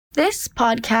This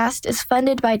podcast is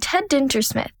funded by Ted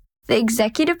Dintersmith, the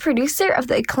executive producer of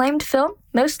the acclaimed film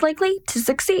Most Likely to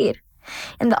Succeed,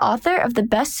 and the author of the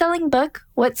best-selling book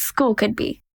What School Could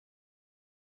Be.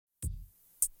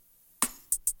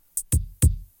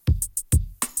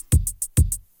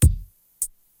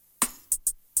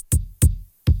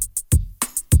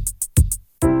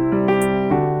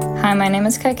 Hi, my name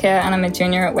is Kaikea and I'm a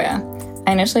junior at WEA.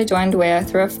 I initially joined WEA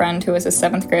through a friend who was a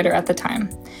 7th grader at the time.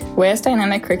 WEA's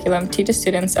dynamic curriculum teaches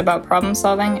students about problem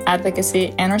solving,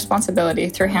 advocacy, and responsibility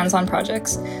through hands-on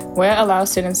projects. WEA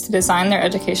allows students to design their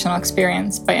educational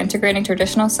experience by integrating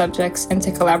traditional subjects into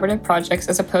collaborative projects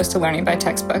as opposed to learning by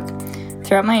textbook.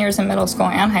 Throughout my years in middle school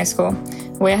and high school,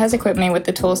 WEA has equipped me with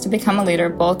the tools to become a leader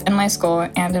both in my school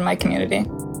and in my community.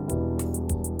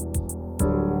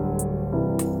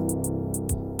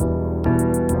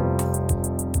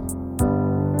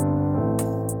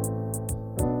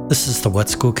 This is the What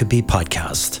School Could Be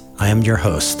podcast. I am your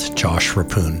host, Josh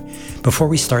Rapoon. Before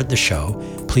we start the show,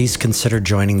 please consider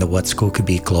joining the What School Could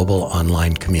Be global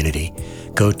online community.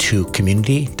 Go to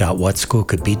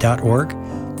community.whatschoolcouldbe.org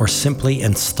or simply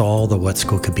install the What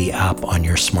School Could Be app on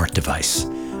your smart device.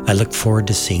 I look forward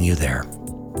to seeing you there.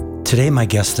 Today, my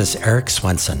guest is Eric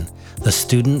Swenson, the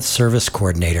Student Service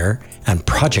Coordinator and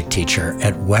Project Teacher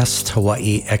at West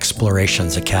Hawaii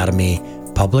Explorations Academy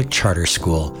Public Charter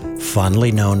School,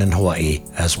 fondly known in Hawaii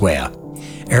as WEA.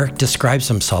 Eric describes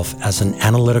himself as an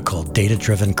analytical,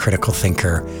 data-driven critical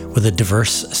thinker with a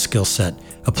diverse skill set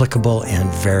applicable in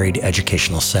varied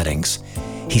educational settings.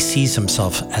 He sees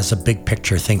himself as a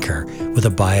big-picture thinker with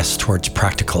a bias towards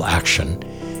practical action.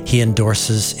 He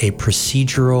endorses a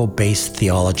procedural-based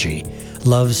theology,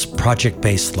 loves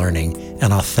project-based learning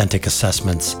and authentic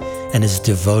assessments, and is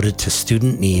devoted to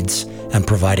student needs and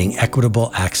providing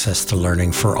equitable access to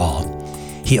learning for all.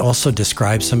 He also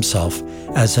describes himself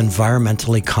as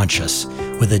environmentally conscious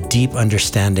with a deep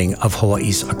understanding of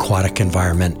Hawaii's aquatic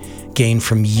environment gained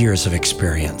from years of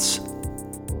experience.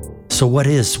 So what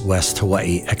is West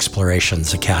Hawaii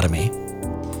Explorations Academy?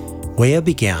 WEA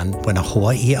began when a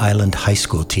Hawaii Island high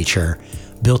school teacher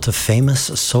built a famous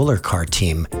solar car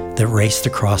team that raced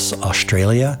across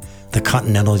Australia, the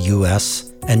continental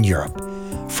US, and Europe.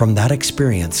 From that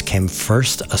experience came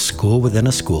first a school within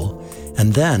a school,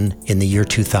 and then, in the year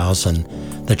 2000,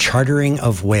 the chartering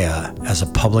of WEA as a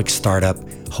public startup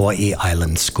Hawaii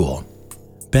Island school.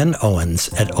 Ben Owens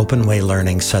at Open Way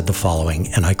Learning said the following,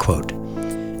 and I quote,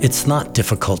 "It's not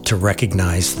difficult to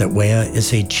recognize that WEA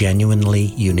is a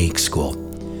genuinely unique school.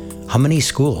 How many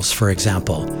schools, for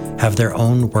example, have their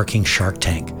own working shark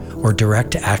tank or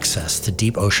direct access to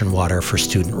deep ocean water for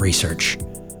student research?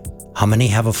 How many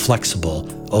have a flexible,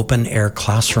 open-air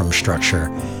classroom structure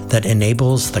that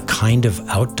enables the kind of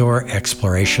outdoor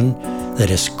exploration that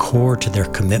is core to their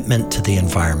commitment to the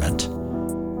environment?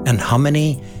 And how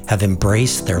many have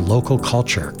embraced their local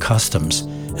culture, customs,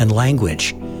 and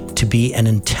language to be an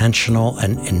intentional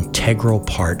and integral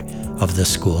part of the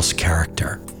school's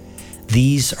character?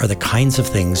 These are the kinds of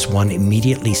things one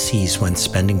immediately sees when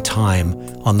spending time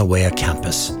on the WEA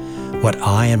campus. What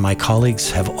I and my colleagues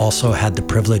have also had the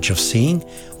privilege of seeing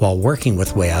while working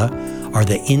with WEA are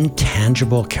the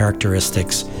intangible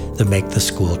characteristics that make the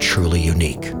school truly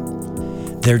unique.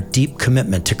 Their deep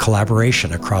commitment to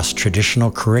collaboration across traditional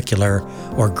curricular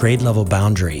or grade-level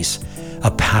boundaries,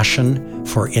 a passion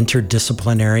for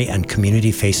interdisciplinary and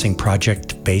community-facing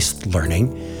project-based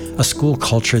learning, a school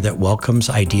culture that welcomes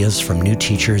ideas from new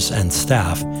teachers and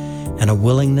staff, and a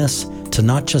willingness to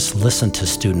not just listen to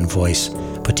student voice,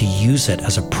 but to use it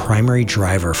as a primary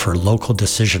driver for local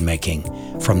decision-making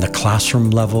from the classroom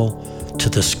level to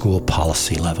the school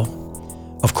policy level.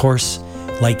 Of course,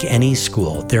 like any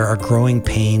school, there are growing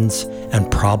pains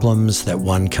and problems that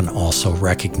one can also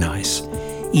recognize.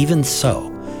 Even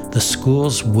so, the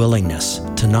school's willingness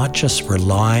to not just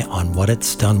rely on what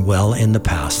it's done well in the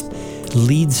past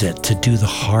leads it to do the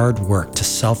hard work to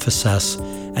self-assess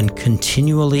and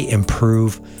continually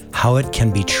improve how it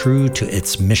can be true to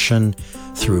its mission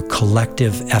through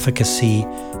collective efficacy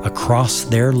across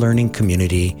their learning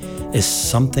community is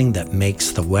something that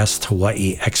makes the West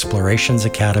Hawaii Explorations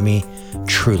Academy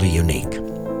truly unique.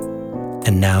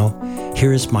 And now,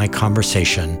 here is my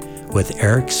conversation with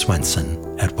Eric Swenson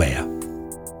at WEA.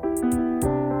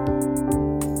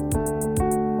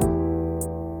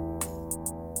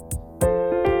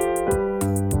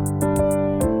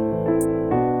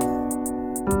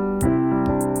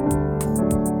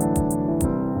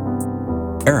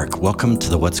 Eric, welcome to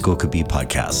the What School Could Be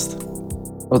podcast.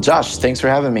 Well, Josh, thanks for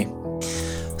having me.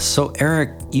 So,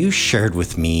 Eric, you shared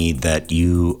with me that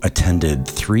you attended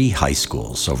 3 high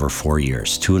schools over 4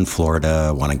 years, 2 in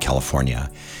Florida, 1 in California.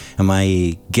 And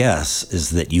my guess is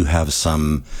that you have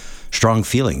some strong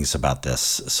feelings about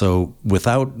this. So,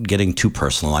 without getting too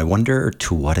personal, I wonder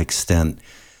to what extent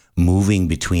moving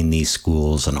between these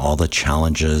schools and all the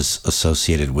challenges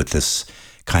associated with this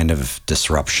kind of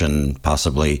disruption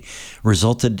possibly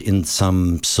resulted in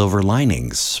some silver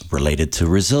linings related to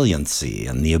resiliency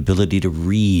and the ability to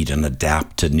read and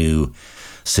adapt to new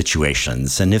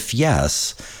situations. And if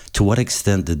yes, to what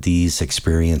extent did these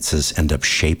experiences end up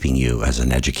shaping you as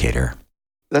an educator?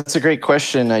 That's a great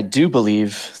question. I do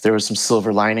believe there were some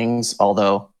silver linings,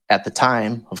 although at the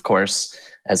time, of course,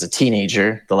 as a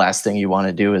teenager, the last thing you want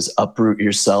to do is uproot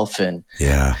yourself and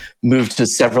move to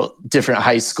several different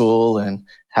high school and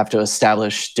have to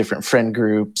establish different friend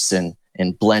groups and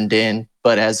blend in.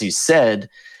 But as you said,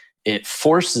 it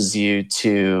forces you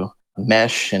to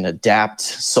mesh and adapt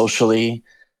socially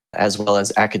as well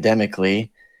as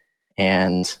academically.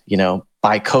 And,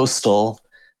 bi-coastal,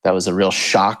 that was a real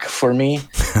shock for me.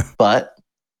 But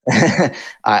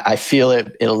I feel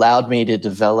it allowed me to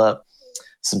develop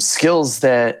some skills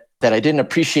that I didn't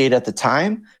appreciate at the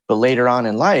time, but later on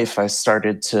in life, I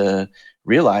started to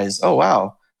realize, oh,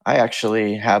 wow, I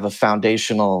actually have a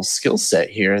foundational skill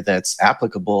set here that's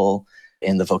applicable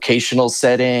in the vocational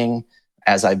setting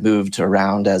as I moved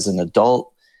around as an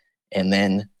adult. And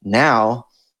then now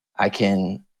I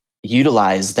can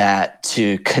utilize that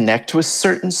to connect with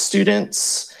certain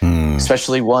students,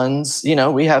 especially ones,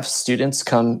 we have students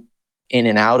come in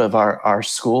and out of our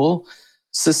school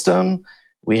system.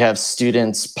 We have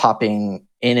students popping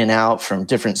in and out from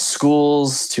different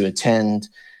schools to attend.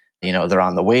 They're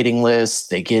on the waiting list,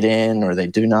 they get in or they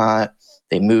do not.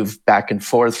 They move back and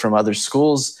forth from other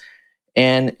schools.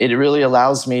 And it really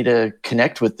allows me to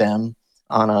connect with them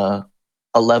on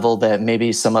a level that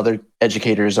maybe some other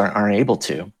educators aren't able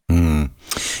to.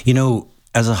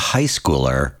 As a high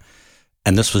schooler,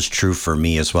 and this was true for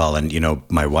me as well. And,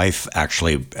 my wife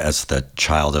actually, as the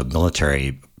child of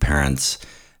military parents,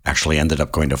 actually ended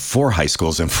up going to 4 high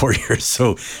schools in 4 years.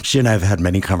 So she and I have had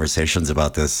many conversations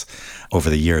about this over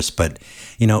the years. But,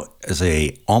 as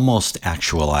a almost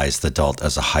actualized adult,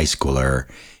 as a high schooler,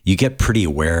 you get pretty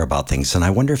aware about things. And I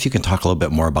wonder if you can talk a little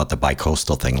bit more about the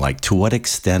bi-coastal thing. Like, to what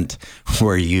extent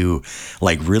were you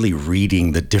really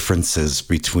reading the differences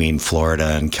between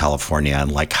Florida and California?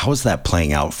 And how is that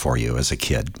playing out for you as a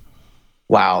kid?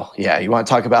 Wow. Yeah. You want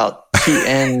to talk about two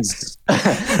ends,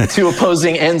 two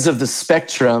opposing ends of the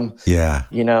spectrum. Yeah.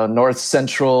 North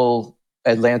Central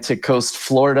Atlantic Coast,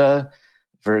 Florida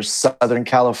versus Southern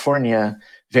California.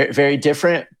 Very, very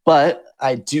different. But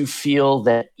I do feel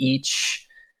that each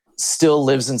still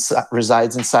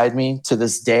resides inside me to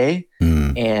this day.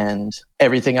 And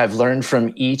everything I've learned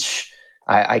from each,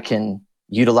 I can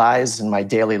utilize in my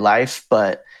daily life.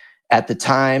 But at the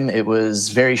time, it was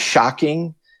very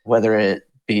shocking, whether it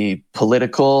be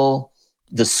political,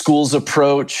 the school's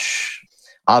approach,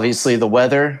 obviously the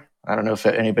weather. I don't know if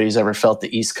anybody's ever felt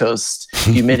the East Coast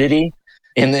humidity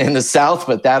in the South,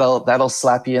 but that'll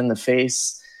slap you in the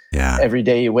face. Yeah. Every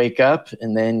day you wake up,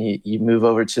 and then you move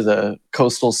over to the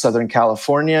coastal Southern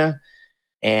California,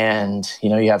 and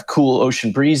you have cool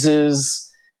ocean breezes,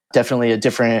 definitely a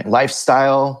different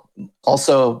lifestyle,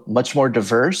 also much more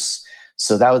diverse.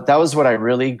 So that was what I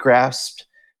really grasped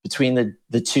between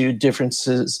the two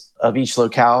differences of each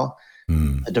locale,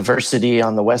 the diversity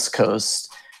on the West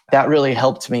Coast. That really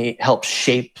helped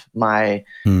shape my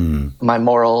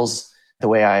morals, the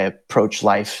way I approach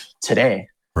life today.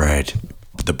 Right.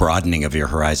 The broadening of your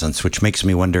horizons, which makes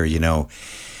me wonder,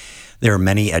 there are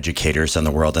many educators in the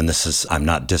world, and I'm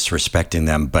not disrespecting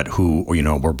them, but who,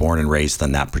 were born and raised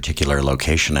in that particular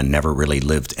location and never really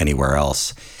lived anywhere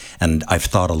else. And I've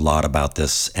thought a lot about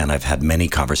this, and I've had many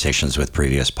conversations with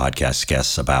previous podcast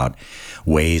guests about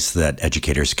ways that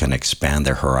educators can expand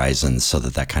their horizons so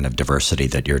that kind of diversity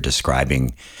that you're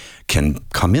describing can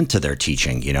come into their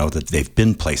teaching, that they've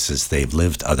been places, they've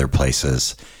lived other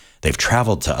places, they've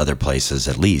traveled to other places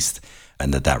at least,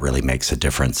 and that really makes a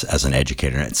difference as an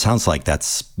educator. And it sounds like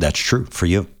that's true for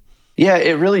you. Yeah,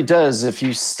 it really does. If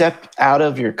you step out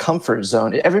of your comfort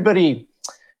zone,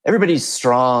 everybody's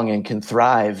strong and can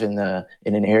thrive in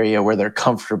an area where they're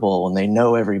comfortable and they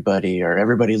know everybody, or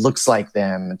everybody looks like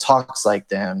them and talks like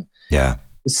them. Yeah.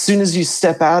 As soon as you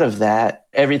step out of that,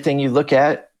 everything you look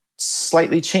at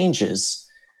slightly changes.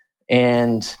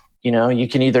 And, you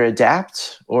can either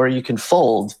adapt or you can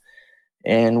fold.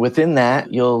 And within that,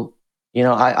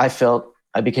 I felt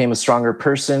I became a stronger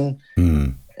person.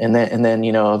 And then,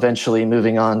 eventually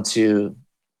moving on to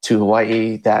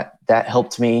Hawaii, that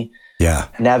helped me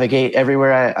navigate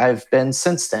everywhere I've been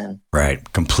since then.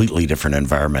 Right. Completely different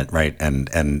environment, right?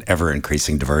 And ever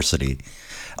increasing diversity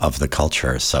of the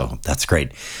culture. So that's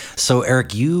great. So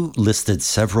Eric, you listed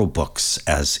several books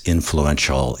as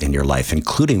influential in your life,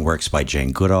 including works by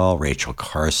Jane Goodall, Rachel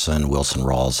Carson, Wilson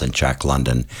Rawls, and Jack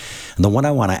London. And the one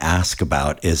I want to ask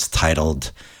about is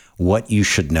titled What You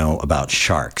Should Know About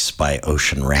Sharks by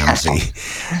Ocean Ramsey.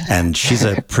 And she's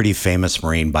a pretty famous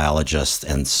marine biologist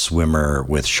and swimmer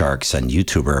with sharks and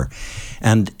YouTuber.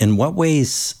 And in what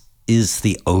ways is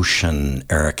the ocean,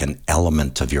 Eric, an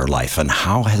element of your life? And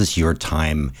how has your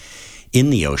time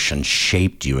in the ocean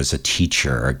shaped you as a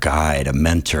teacher, a guide, a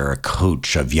mentor, a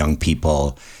coach of young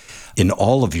people in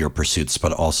all of your pursuits,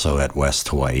 but also at West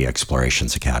Hawaii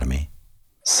Explorations Academy?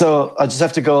 So I'll just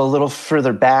have to go a little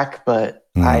further back, but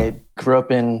I grew up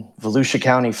in Volusia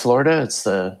County, Florida. It's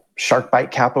the shark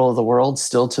bite capital of the world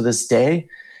still to this day.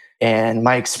 And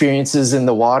my experiences in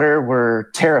the water were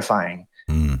terrifying,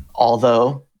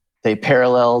 although they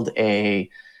paralleled a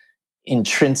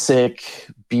intrinsic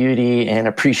beauty and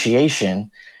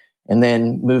appreciation. And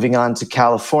then moving on to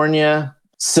California,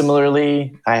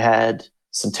 similarly, I had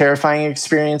some terrifying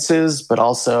experiences, but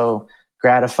also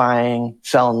gratifying,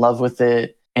 fell in love with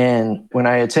it. And when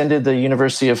I attended the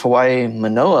University of Hawaii,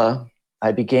 Manoa,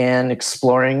 I began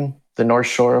exploring the North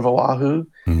Shore of Oahu,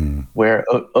 where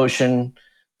Ocean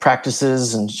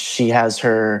practices, and she has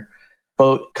her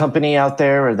boat company out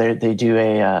there where they do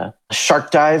a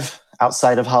shark dive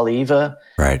outside of Haleiwa.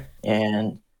 Right.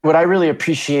 And what I really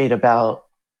appreciate about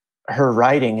her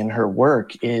writing and her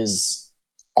work is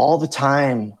all the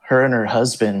time her and her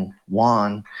husband,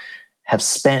 Juan, have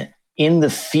spent in the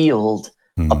field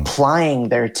applying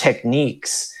their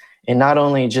techniques and not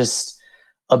only just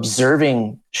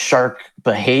observing shark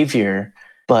behavior,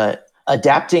 but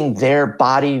adapting their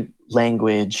body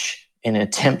language in an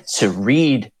attempt to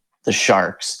read the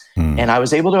sharks. And I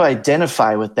was able to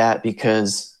identify with that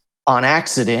because on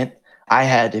accident, I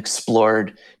had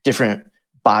explored different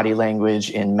body language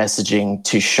and messaging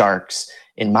to sharks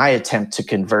in my attempt to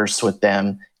converse with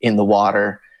them in the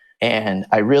water. And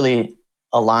I really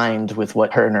aligned with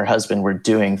what her and her husband were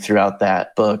doing throughout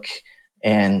that book.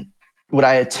 And what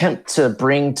I attempt to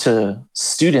bring to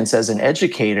students as an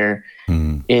educator,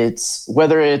 it's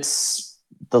whether it's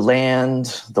the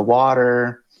land, the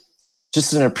water,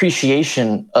 just an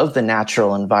appreciation of the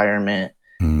natural environment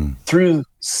through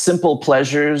simple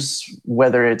pleasures,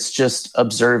 whether it's just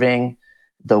observing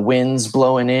the winds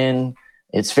blowing in.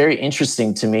 It's very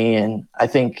interesting to me. And I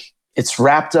think it's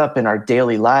wrapped up in our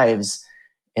daily lives.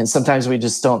 And sometimes we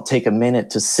just don't take a minute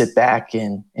to sit back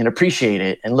and appreciate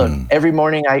it. And look, every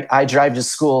morning I drive to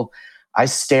school, I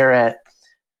stare at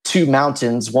two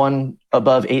mountains, one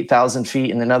above 8,000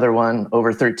 feet and another one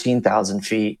over 13,000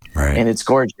 feet. Right. And it's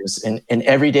gorgeous. And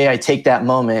every day I take that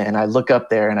moment and I look up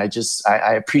there and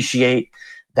I appreciate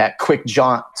that quick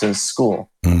jaunt to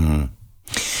school.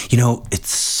 You know,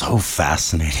 it's so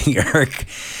fascinating, Eric.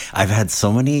 I've had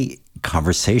so many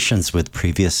conversations with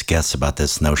previous guests about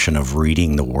this notion of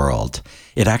reading the world.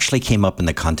 It actually came up in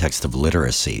the context of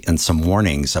literacy and some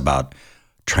warnings about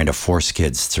trying to force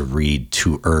kids to read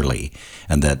too early,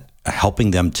 and that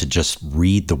helping them to just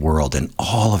read the world in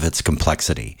all of its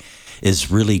complexity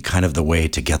is really kind of the way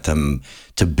to get them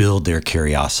to build their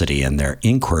curiosity and their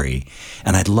inquiry.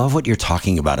 And I love what you're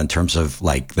talking about in terms of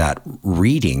like that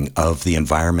reading of the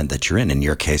environment that you're in. In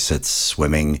your case, it's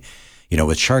swimming, you know,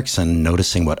 with sharks and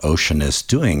noticing what Ocean is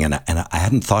doing. And I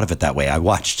hadn't thought of it that way. I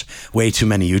watched way too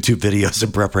many YouTube videos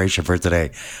in preparation for today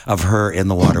of her in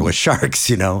the water with sharks,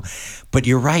 you know. But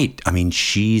you're right. I mean,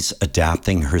 she's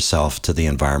adapting herself to the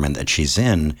environment that she's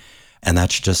in. And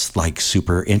that's just like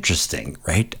super interesting,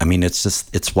 right? I mean,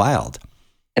 it's wild.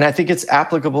 And I think it's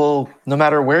applicable no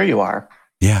matter where you are.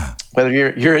 Yeah. Whether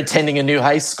you're attending a new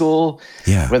high school,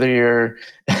 whether you're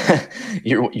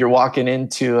you're walking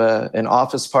into an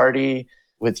office party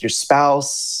with your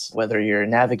spouse, whether you're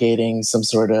navigating some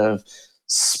sort of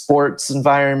sports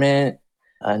environment,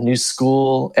 a new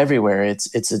school, everywhere.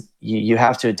 You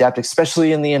have to adapt,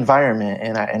 especially in the environment.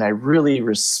 And I really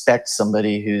respect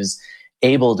somebody who's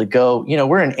able to go. You know,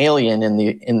 we're an alien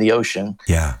in the ocean.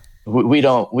 Yeah. We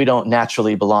don't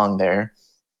naturally belong there,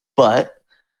 but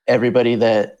everybody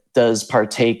that does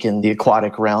partake in the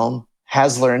aquatic realm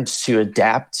has learned to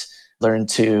adapt, learned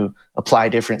to apply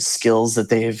different skills that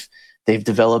they've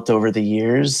developed over the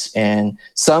years. And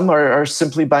some are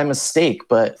simply by mistake,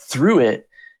 but through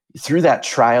that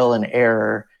trial and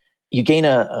error, you gain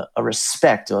a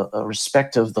respect of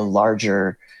the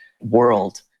larger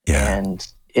world. Yeah. And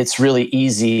it's really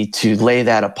easy to lay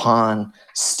that upon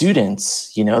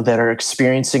students, that are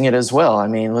experiencing it as well. I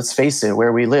mean, let's face it,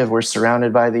 where we live, we're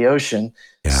surrounded by the ocean.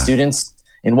 Yeah. Students,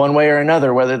 in one way or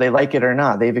another, whether they like it or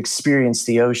not, they've experienced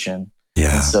the ocean.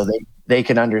 Yeah. And so they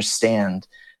can understand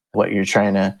what you're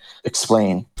trying to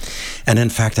explain. And in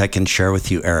fact, I can share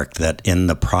with you, Eric, that in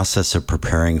the process of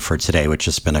preparing for today, which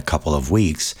has been a couple of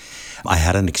weeks, I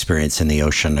had an experience in the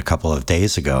ocean a couple of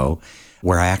days ago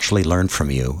where I actually learned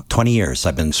from you. 20 years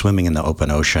I've been swimming in the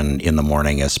open ocean in the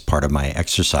morning as part of my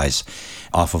exercise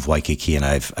off of Waikiki, and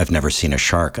I've never seen a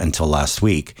shark until last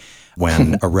week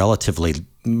when a relatively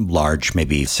large,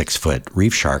 maybe 6-foot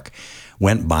reef shark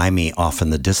went by me off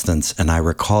in the distance. And I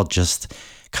recall just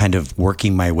kind of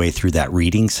working my way through that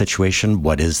reading situation.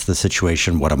 What is the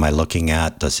situation? What am I looking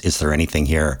at? Is there anything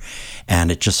here?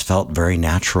 And it just felt very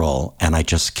natural. And I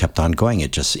just kept on going.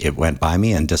 It went by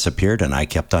me and disappeared. And I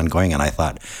kept on going. And I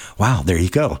thought, wow, there you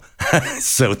go.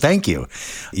 So thank you.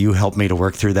 You helped me to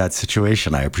work through that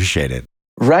situation. I appreciate it.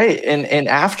 Right. And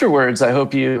afterwards, I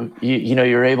hope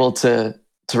you're able to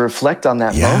reflect on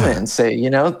that moment and say,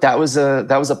 that was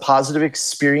a positive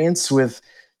experience with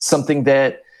something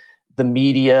that the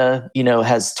media,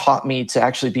 has taught me to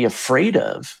actually be afraid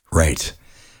of. Right.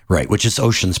 Which is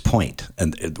Ocean's point.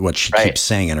 And what she keeps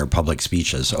saying in her public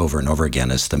speeches over and over again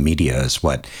is the media is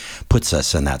what puts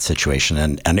us in that situation.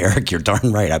 And Eric, you're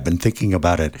darn right. I've been thinking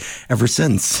about it ever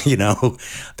since,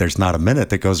 there's not a minute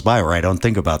that goes by where I don't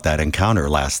think about that encounter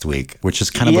last week, which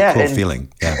is kind of a cool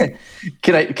feeling. Yeah.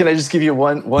 Can I just give you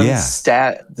one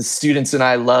stat? The students and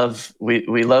I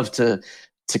we love to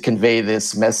convey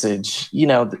this message.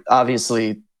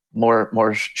 Obviously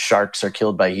more sharks are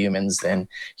killed by humans than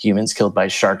humans killed by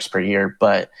sharks per year,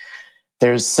 but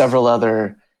there's several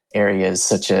other areas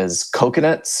such as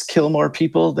coconuts kill more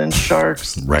people than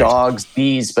sharks, dogs,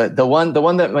 bees. But the one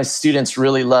that my students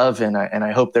really love, and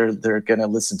I hope they're going to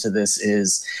listen to this,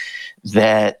 is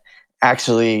that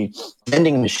actually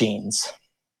vending machines.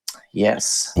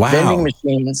 Yes. Wow. Vending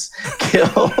machines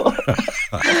kill.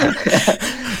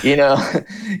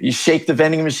 You shake the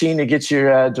vending machine to get your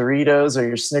Doritos or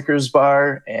your Snickers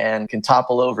bar and can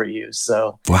topple over you.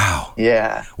 So, wow.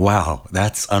 Yeah. Wow.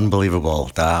 That's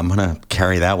unbelievable. I'm going to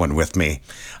carry that one with me.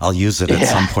 I'll use it at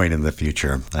some point in the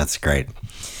future. That's great.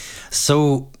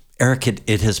 So, Eric,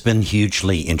 it has been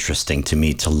hugely interesting to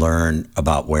me to learn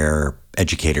about where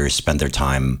educators spend their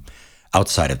time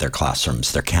outside of their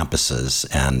classrooms, their campuses,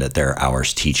 and their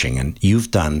hours teaching. And you've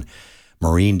done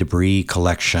marine debris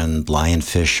collection,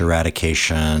 lionfish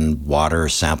eradication, water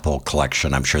sample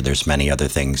collection. I'm sure there's many other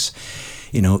things.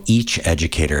 Each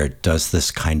educator does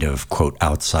this kind of, quote,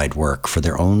 outside work for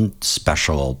their own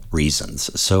special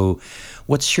reasons. So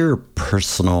what's your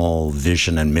personal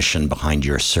vision and mission behind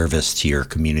your service to your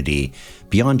community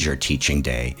beyond your teaching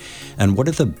day? And what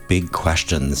are the big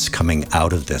questions coming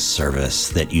out of this service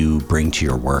that you bring to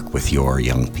your work with your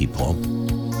young people?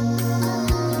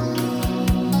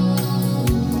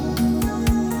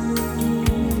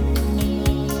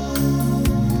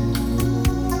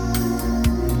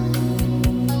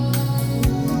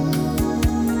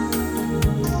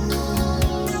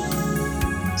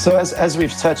 So as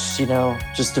we've touched,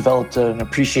 just developed an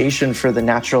appreciation for the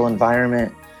natural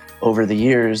environment over the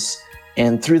years.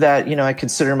 And through that, I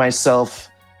consider myself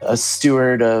a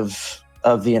steward of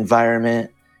the environment.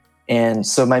 And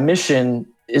so my mission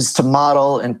is to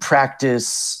model and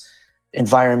practice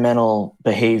environmental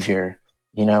behavior,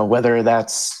 whether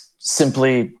that's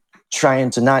simply trying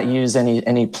to not use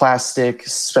any plastic,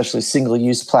 especially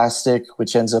single-use plastic,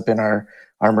 which ends up in our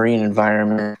marine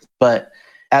environment. But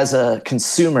as a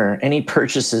consumer, any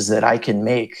purchases that I can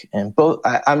make, and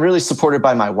I'm really supported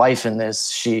by my wife in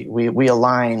this. We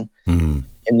align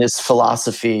in this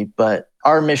philosophy, but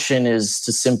our mission is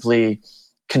to simply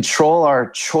control our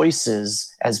choices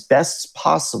as best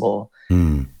possible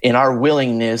in our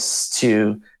willingness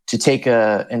to take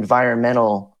a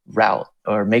environmental route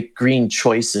or make green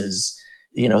choices,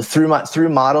 through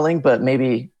modeling, but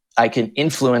maybe I can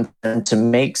influence them to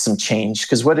make some change.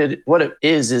 Because what it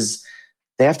is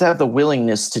they have to have the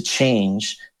willingness to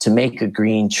change, to make a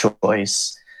green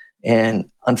choice. And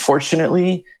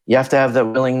unfortunately, you have to have the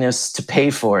willingness to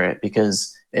pay for it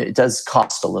because it does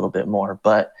cost a little bit more.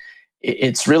 But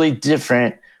it's really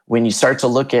different when you start to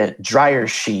look at dryer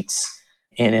sheets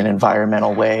in an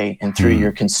environmental way and through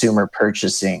your consumer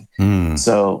purchasing.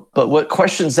 So, but what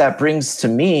questions that brings to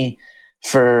me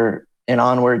for and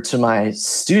onward to my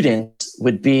students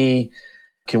would be,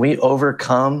 can we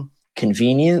overcome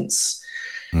convenience?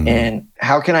 And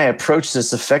how can I approach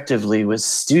this effectively with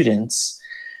students,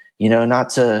 not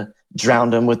to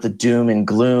drown them with the doom and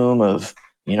gloom of,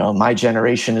 my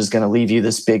generation is going to leave you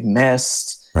this big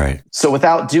mess. Right. So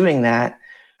without doing that,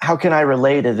 how can I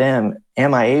relay to them,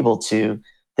 am I able to,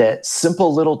 that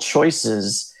simple little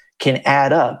choices can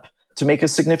add up to make a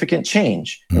significant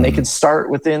change? And they can start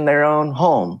within their own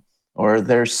home or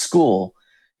their school,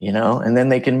 and then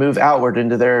they can move outward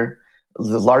into the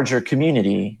larger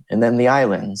community, and then the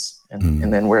islands,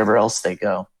 and then wherever else they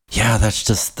go. Yeah,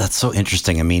 that's so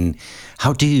interesting. I mean,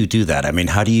 how do you do that? I mean,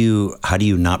 how do you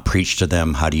not preach to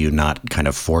them? How do you not kind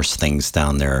of force things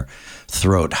down their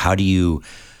throat? How do you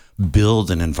build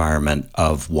an environment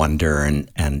of wonder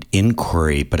and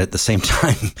inquiry, but at the same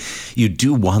time, you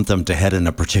do want them to head in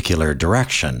a particular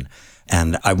direction?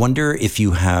 And I wonder if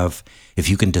you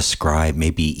can describe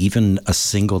maybe even a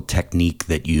single technique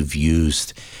that you've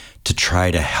used to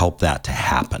try to help that to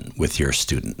happen with your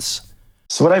students.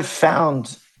 So what I've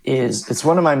found is, it's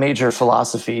one of my major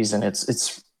philosophies, and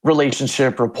it's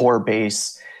relationship, rapport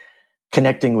based,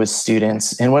 connecting with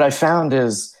students. And what I found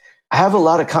is I have a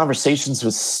lot of conversations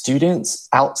with students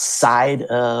outside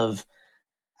of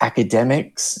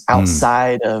academics,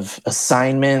 outside of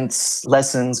assignments,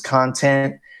 lessons,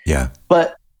 content. Yeah.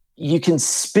 But you can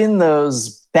spin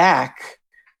those back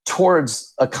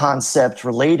towards a concept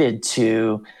related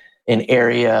to an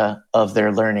area of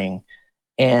their learning.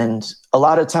 And a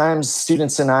lot of times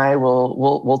students and I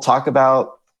will talk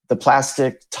about the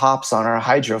plastic tops on our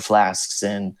hydro flasks,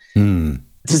 and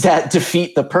does that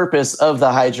defeat the purpose of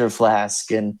the hydro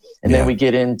flask? And then we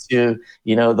get into,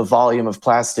 the volume of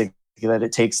plastic that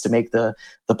it takes to make the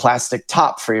plastic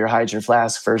top for your hydro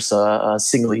flask versus a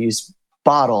single-use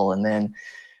bottle. And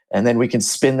then we can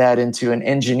spin that into an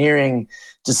engineering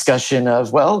discussion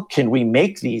of, well, can we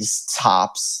make these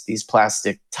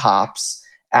plastic tops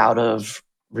out of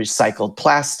recycled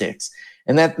plastics?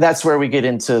 And that's where we get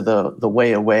into the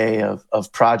way away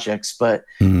of projects. But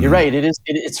you're right,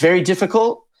 it's very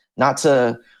difficult not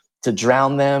to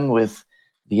drown them with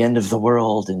the end of the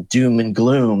world and doom and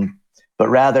gloom, but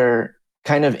rather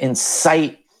kind of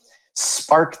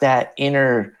spark that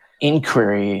inner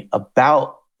inquiry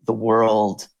about the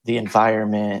world, the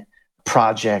environment,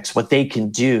 projects, what they can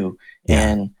do. Yeah.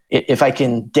 And if I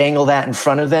can dangle that in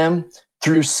front of them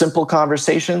through simple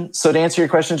conversation. So to answer your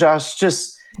question, Josh,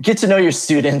 just get to know your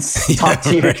students, talk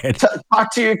to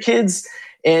your kids.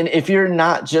 And if you're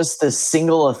not just the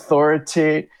single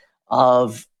authority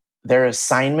of their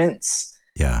assignments,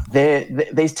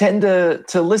 they tend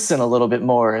to listen a little bit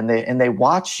more, and they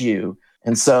watch you.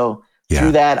 And so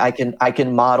through that, I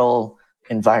can model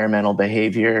environmental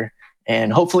behavior,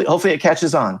 and hopefully it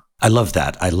catches on. I love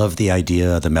that. I love the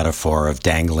idea, the metaphor of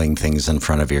dangling things in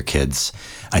front of your kids.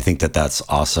 I think that's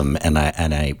awesome. And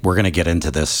we're going to get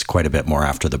into this quite a bit more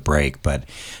after the break, but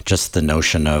just the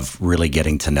notion of really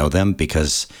getting to know them,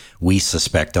 because we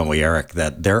suspect, don't we, Eric,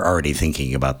 that they're already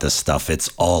thinking about this stuff. It's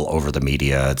all over the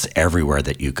media. It's everywhere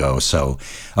that you go. So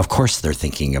of course they're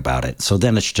thinking about it. So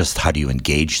then it's just, how do you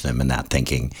engage them in that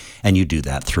thinking? And you do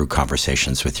that through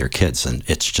conversations with your kids. And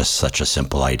it's just such a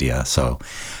simple idea. So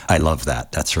I love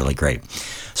that. That's really great.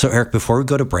 So Eric, before we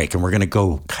go to break, and we're going to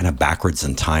go kind of backwards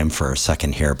in time for a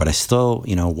second here, but I still,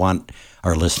 want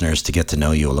our listeners to get to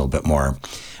know you a little bit more.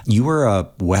 You were a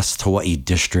West Hawaii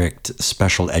District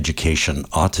Special Education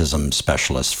Autism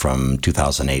Specialist from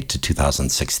 2008 to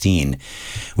 2016,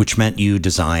 which meant you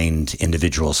designed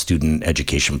individual student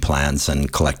education plans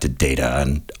and collected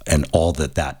data and all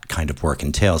that kind of work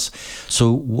entails.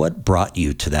 So what brought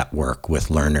you to that work with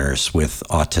learners with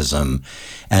autism?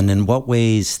 And in what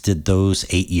ways did those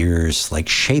 8 years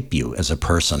shape you as a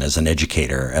person, as an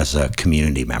educator, as a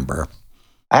community member?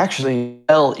 I actually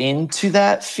fell into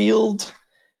that field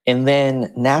and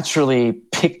then naturally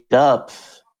picked up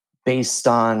based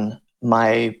on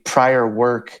my prior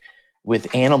work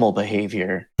with animal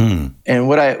behavior. And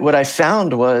what I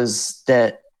found was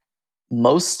that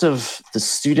most of the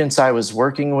students I was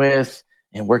working with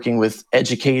and working with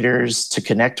educators to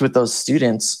connect with those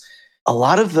students, a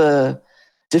lot of the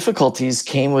difficulties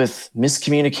came with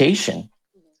miscommunication.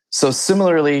 So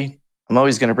similarly, I'm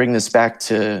always going to bring this back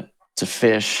to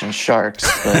fish and sharks,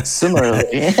 but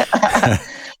similarly,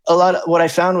 what I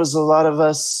found was a lot of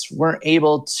us weren't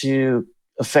able to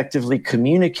effectively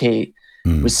communicate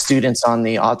with students on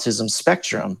the autism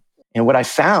spectrum. And what I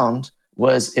found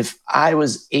was, if I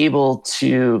was able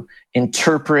to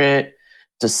interpret,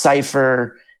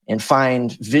 decipher, and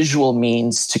find visual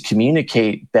means to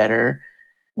communicate better,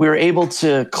 we were able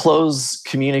to close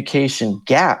communication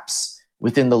gaps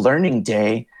within the learning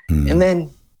day. And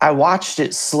then I watched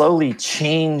it slowly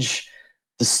change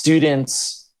the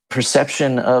students'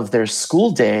 perception of their school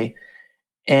day.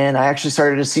 And I actually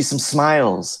started to see some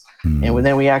smiles. And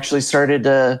then we actually started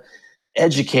to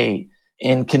educate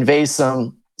and convey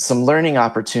some learning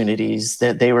opportunities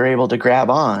that they were able to grab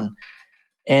on.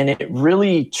 And it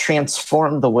really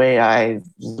transformed the way I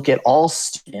look at all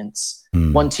students.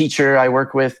 One teacher I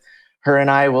work with, her and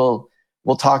I will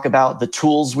talk about the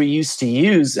tools we used to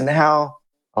use and how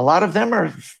a lot of them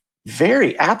are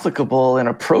very applicable and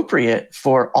appropriate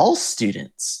for all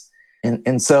students.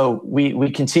 And so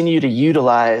we continue to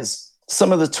utilize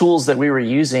some of the tools that we were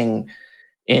using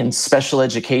in special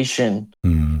education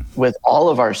with all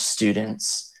of our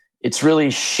students. It's really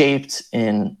shaped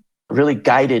and really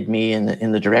guided me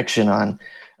in the direction on,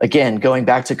 again, going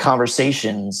back to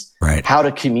conversations, right, how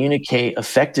to communicate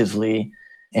effectively.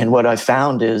 And what I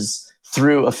found is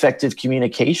through effective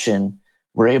communication,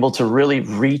 we're able to really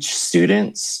reach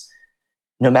students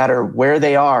no matter where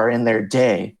they are in their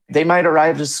day. They might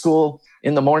arrive to school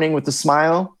in the morning with a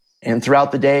smile, and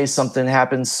throughout the day, something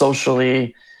happens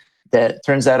socially that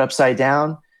turns that upside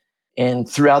down. And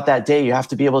throughout that day, you have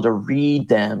to be able to read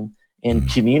them and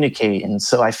communicate. And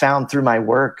so I found through my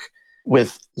work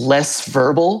with less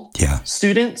verbal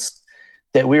students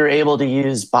that we were able to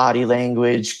use body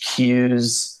language,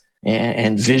 cues,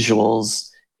 and visuals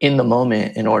in the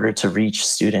moment in order to reach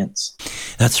students.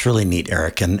 That's really neat,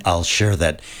 Eric. And I'll share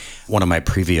that one of my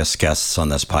previous guests on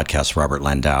this podcast, Robert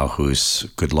Landau, who's,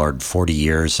 good Lord, 40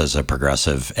 years as a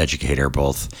progressive educator,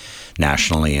 both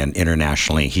nationally and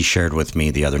internationally, he shared with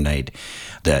me the other night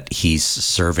that he's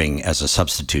serving as a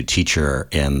substitute teacher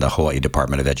in the Hawaii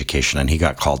Department of Education, and he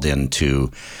got called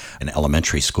into an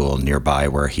elementary school nearby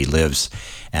where he lives.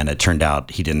 And it turned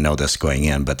out, he didn't know this going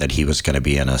in, but that he was going to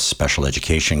be in a special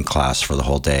education class for the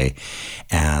whole day.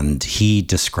 And he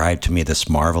described to me this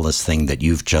marvelous thing that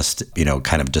you've just,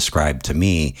 kind of described to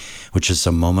me, which is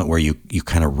a moment where you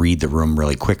kind of read the room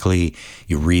really quickly,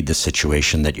 you read the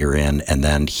situation that you're in, and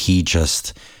then he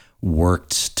just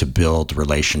worked to build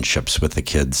relationships with the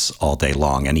kids all day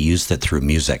long. And he used it through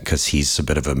music because he's a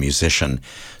bit of a musician.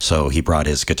 So he brought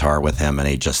his guitar with him and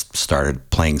he just started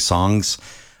playing songs,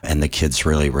 and the kids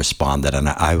really responded. And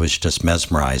I was just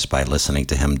mesmerized by listening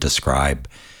to him describe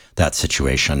that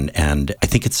situation. And I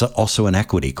think it's also an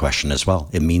equity question as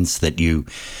well. It means that you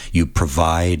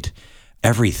provide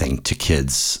everything to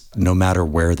kids, no matter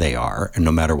where they are and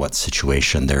no matter what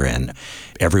situation they're in.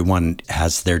 Everyone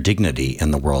has their dignity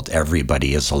in the world.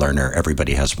 Everybody is a learner.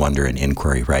 Everybody has wonder and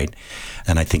inquiry, right?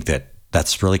 And I think that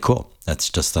that's really cool.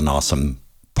 That's just an awesome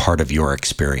part of your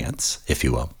experience, if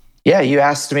you will. Yeah, you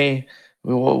asked me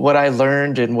what I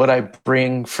learned and what I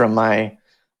bring from my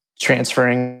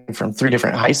transferring from 3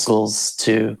 different high schools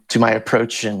to my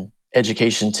approach in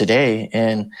education today.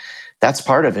 And that's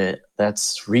part of it.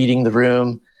 That's reading the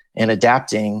room and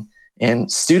adapting.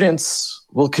 And students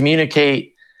will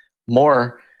communicate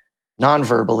more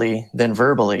non-verbally than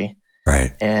verbally.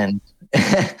 Right. And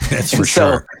that's for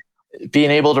sure.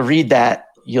 Being able to read that,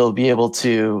 you'll be able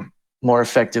to more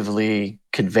effectively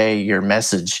convey your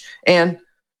message and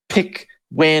pick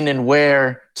when and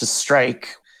where to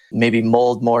strike, maybe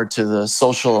mold more to the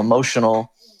social,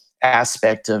 emotional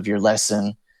aspect of your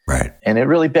lesson. Right. And it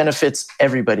really benefits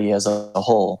everybody as a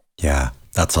whole. Yeah,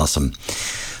 that's awesome.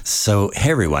 So,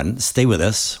 hey, everyone, stay with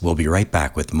us. We'll be right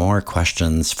back with more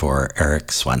questions for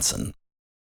Eric Swenson.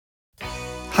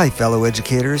 Hi, fellow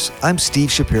educators. I'm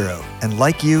Steve Shapiro, and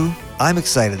like you, I'm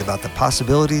excited about the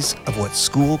possibilities of what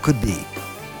school could be.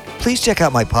 Please check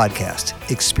out my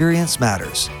podcast, Experience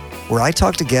Matters, where I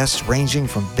talk to guests ranging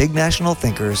from big national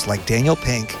thinkers like Daniel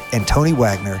Pink and Tony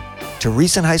Wagner to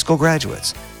recent high school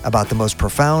graduates about the most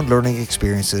profound learning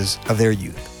experiences of their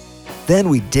youth. Then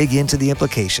we dig into the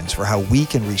implications for how we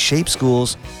can reshape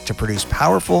schools to produce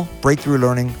powerful breakthrough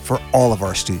learning for all of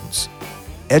our students.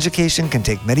 Education can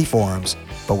take many forms,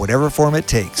 but whatever form it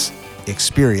takes,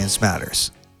 experience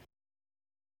matters.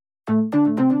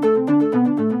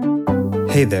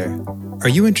 Hey there. Are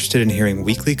you interested in hearing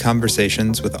weekly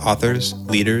conversations with authors,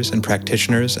 leaders, and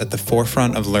practitioners at the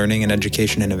forefront of learning and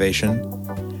education innovation?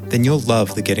 Then you'll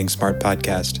love the Getting Smart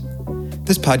podcast.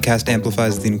 This podcast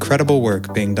amplifies the incredible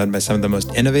work being done by some of the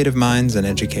most innovative minds in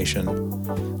education.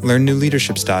 Learn new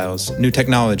leadership styles, new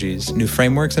technologies, new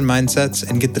frameworks and mindsets,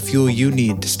 and get the fuel you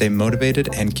need to stay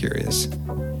motivated and curious.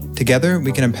 Together,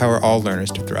 we can empower all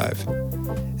learners to thrive.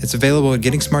 It's available at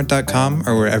gettingsmart.com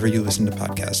or wherever you listen to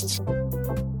podcasts.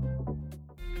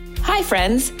 Hi,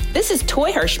 friends. This is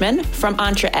Toy Hirschman from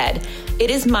EntreEd. It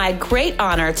is my great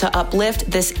honor to uplift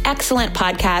this excellent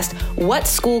podcast, What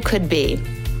School Could Be.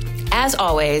 As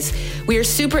always, we are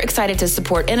super excited to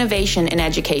support innovation in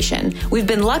education. We've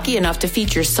been lucky enough to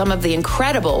feature some of the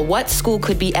incredible What School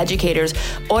Could Be educators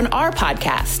on our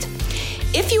podcast.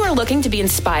 If you are looking to be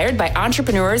inspired by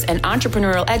entrepreneurs and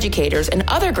entrepreneurial educators and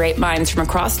other great minds from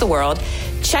across the world,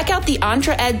 check out the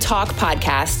EntreEd Talk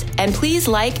podcast, and please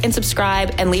like and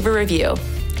subscribe and leave a review.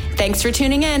 Thanks for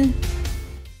tuning in.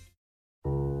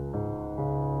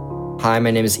 Hi,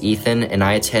 my name is Ethan, and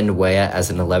I attend WEA as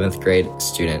an 11th grade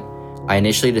student. I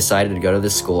initially decided to go to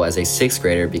this school as a 6th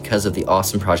grader because of the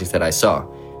awesome projects that I saw.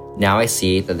 Now I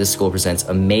see that this school presents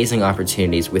amazing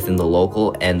opportunities within the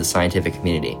local and the scientific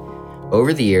community.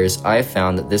 Over the years, I have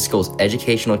found that this school's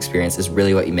educational experience is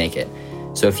really what you make it.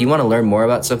 So if you want to learn more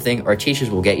about something, our teachers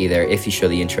will get you there if you show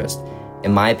the interest.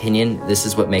 In my opinion, this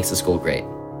is what makes the school great.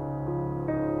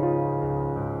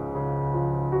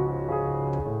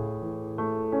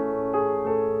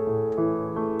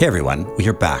 Hey everyone, we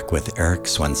are back with Eric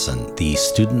Swenson, the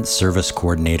Student Service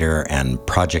Coordinator and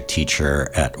Project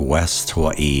Teacher at West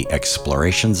Hawaii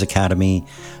Explorations Academy,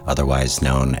 otherwise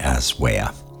known as WEA.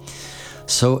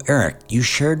 So Eric, you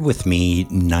shared with me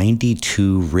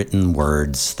 92 written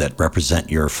words that represent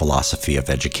your philosophy of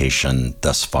education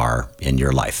thus far in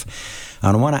your life.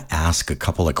 And I want to ask a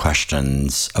couple of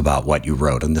questions about what you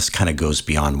wrote, and this kind of goes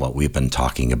beyond what we've been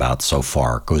talking about so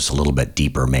far, goes a little bit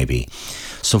deeper maybe.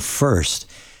 So first,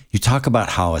 you talk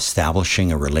about how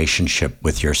establishing a relationship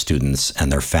with your students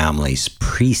and their families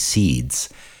precedes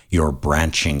your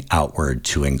branching outward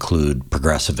to include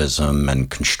progressivism and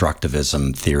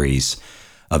constructivism theories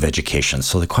of education.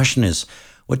 So the question is,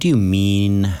 what do you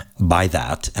mean by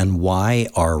that, and why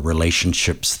are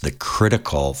relationships the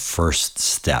critical first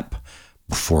step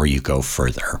before you go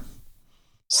further?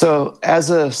 So as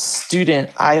a student,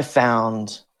 I have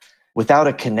found without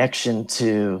a connection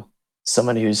to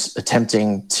someone who's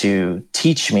attempting to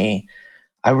teach me,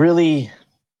 I really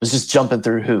was just jumping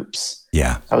through hoops.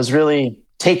 Yeah. I was really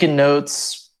taking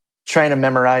notes, trying to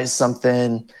memorize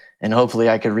something, and hopefully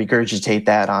I could regurgitate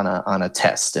that on a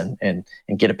test and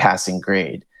get a passing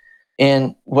grade.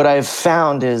 And what I've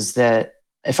found is that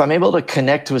if I'm able to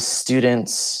connect with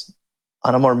students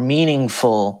on a more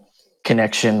meaningful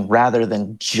connection rather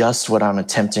than just what I'm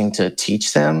attempting to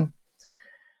teach them,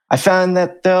 I found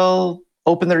that they'll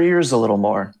open their ears a little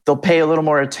more. They'll pay a little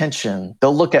more attention.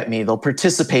 They'll look at me. They'll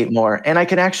participate more. And I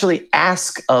can actually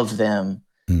ask of them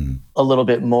a little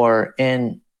bit more.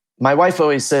 And my wife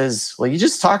always says, well, you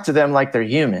just talk to them like they're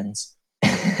humans.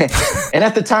 And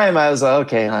at the time I was like,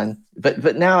 okay, hon.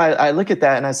 But now I look at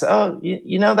that and I say, oh,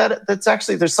 you know, that's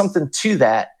actually, there's something to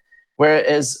that.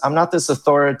 Whereas I'm not this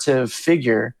authoritative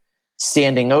figure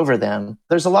standing over them.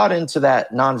 There's a lot into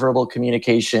that nonverbal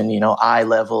communication, eye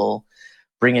level,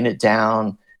 bringing it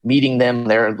down, meeting them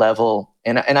their level.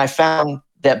 And I found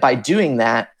that by doing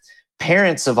that,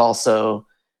 parents have also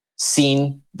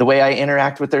seen the way I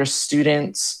interact with their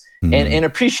students and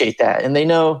appreciate that. And they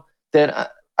know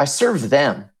that I serve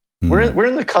them. We're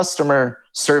in the customer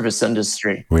service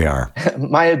industry. We are.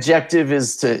 My objective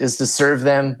is to serve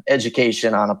them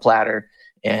education on a platter,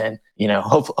 and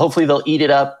hopefully they'll eat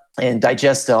it up and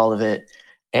digest all of it,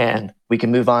 and we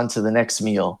can move on to the next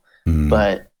meal.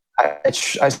 But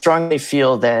I strongly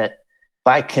feel that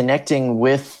by connecting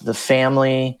with the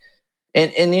family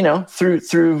and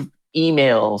through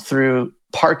email, through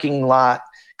parking lot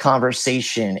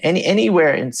conversation,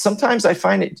 anywhere. And sometimes I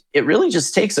find it really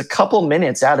just takes a couple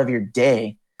minutes out of your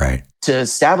day to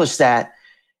establish that.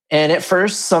 And at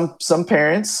first, some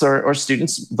parents or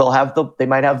students, they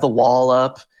might have the wall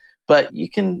up, but you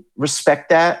can respect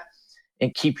that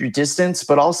and keep your distance.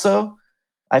 But also,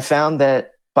 I found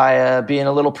that by being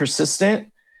a little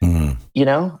persistent,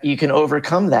 you can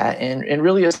overcome that and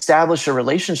really establish a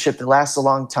relationship that lasts a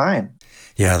long time.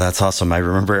 Yeah, that's awesome. I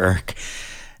remember, Eric,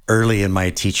 early in my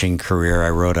teaching career, I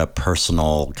wrote a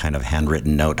personal kind of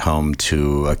handwritten note home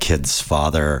to a kid's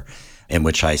father in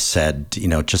which I said,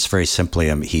 just very simply,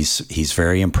 he's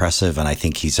very impressive and I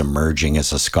think he's emerging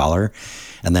as a scholar.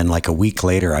 And then like a week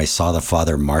later, I saw the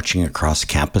father marching across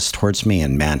campus towards me,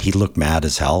 and man, he looked mad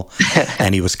as hell.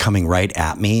 And he was coming right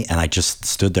at me, and I just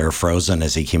stood there frozen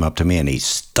as he came up to me, and he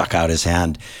stuck out his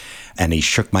hand and he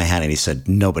shook my hand and he said,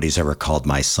 nobody's ever called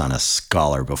my son a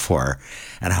scholar before.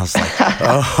 And I was like,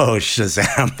 oh,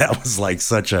 Shazam, that was like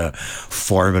such a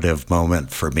formative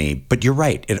moment for me. But you're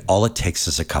right. All it takes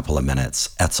is a couple of minutes.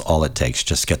 That's all it takes.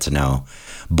 Just get to know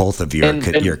both of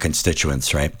your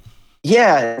constituents, right?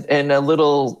 Yeah. And a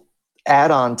little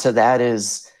add-on to that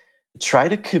is try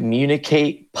to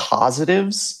communicate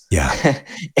positives. Yeah.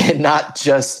 And not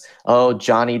just, oh,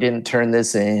 Johnny didn't turn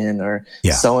this in, or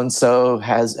so-and-so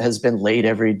has been late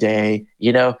every day.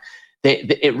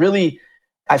 It really,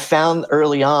 I found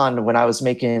early on when I was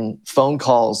making phone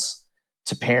calls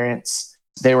to parents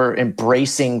They were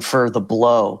embracing for the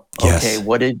blow. Yes. Okay,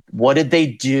 what did they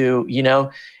do? You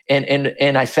know,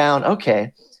 and I found,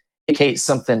 okay, indicate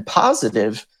something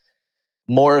positive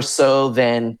more so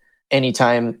than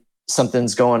anytime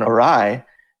something's going awry.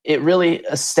 It really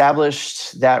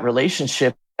established that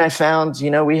relationship. I found,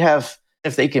 you know, we have,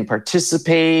 if they can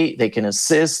participate, they can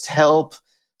assist, help,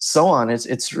 so on.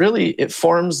 It's really, it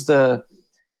forms the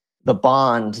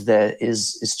bond that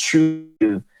is true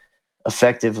to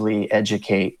effectively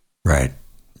educate. Right.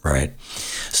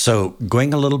 So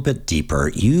going a little bit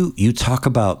deeper, you talk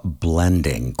about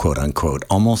blending, quote unquote,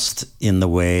 almost in the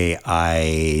way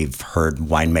I've heard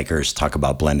winemakers talk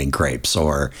about blending grapes,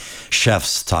 or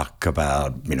chefs talk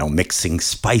about, you know, mixing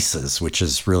spices, which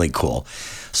is really cool.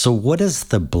 So what is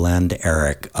the blend,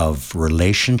 Eric, of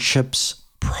relationships,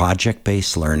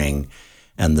 project-based learning,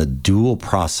 and the dual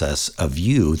process of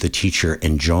you, the teacher,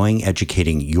 enjoying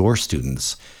educating your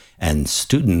students and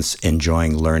students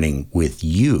enjoying learning with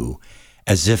you,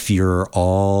 as if you're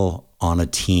all on a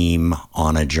team,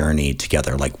 on a journey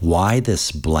together? Like, why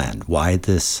this blend? Why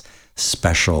this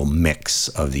special mix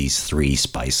of these three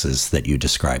spices that you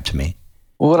described to me?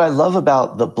 Well, what I love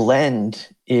about the blend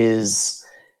is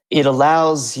it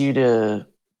allows you to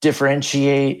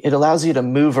differentiate. It allows you to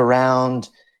move around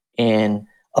and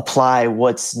apply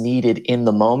what's needed in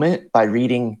the moment by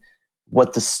reading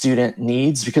what the student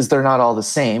needs, because they're not all the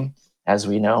same, as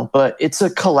we know, but it's a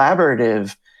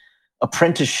collaborative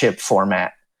apprenticeship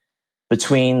format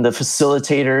between the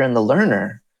facilitator and the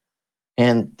learner.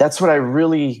 And that's what I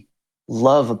really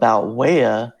love about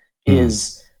WEA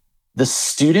is the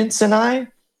students and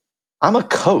I'm a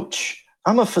coach,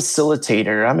 I'm a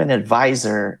facilitator, I'm an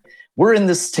advisor. We're in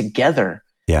this together.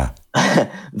 Yeah.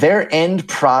 Their end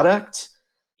product,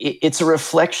 it's a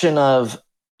reflection of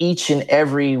each and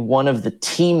every one of the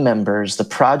team members, the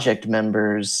project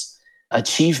members'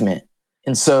 achievement.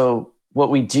 And so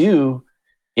what we do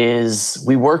is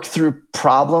we work through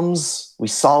problems, we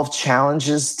solve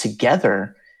challenges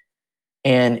together.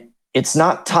 And it's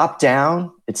not top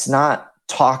down, it's not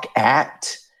talk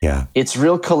act. Yeah. It's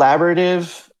real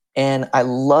collaborative. And I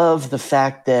love the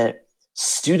fact that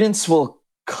students will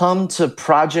come to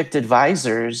project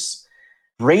advisors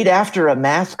right after a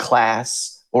math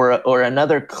class or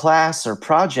another class or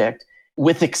project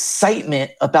with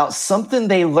excitement about something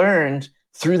they learned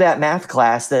through that math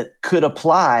class that could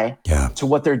apply to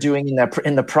what they're doing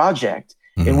in the project.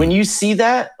 Mm-hmm. And when you see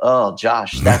that, oh,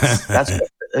 Josh, that's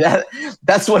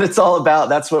what it's all about.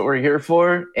 That's what we're here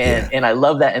for. And I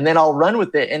love that. And then I'll run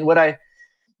with it. And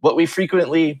what we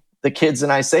frequently, the kids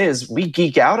and I say, is we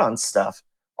geek out on stuff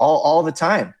all the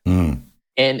time. Mm.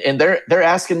 And they're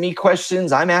asking me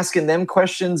questions, I'm asking them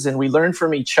questions, and we learn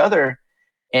from each other.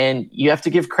 And you have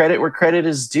to give credit where credit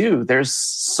is due. There's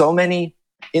so many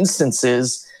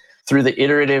instances through the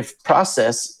iterative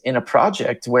process in a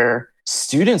project where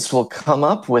students will come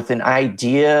up with an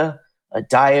idea, a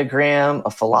diagram,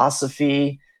 a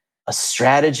philosophy, a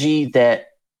strategy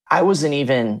that I wasn't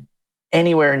even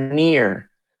anywhere near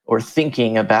or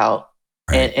thinking about.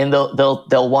 Right. And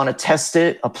they'll want to test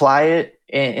it, apply it,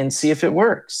 and see if it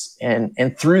works.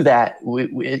 And through that,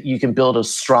 you can build a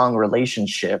strong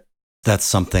relationship. That's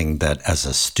something that as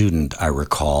a student, I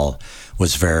recall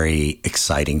was very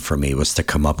exciting for me, was to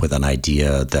come up with an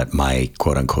idea that my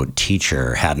quote unquote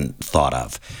teacher hadn't thought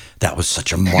of. That was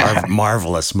such a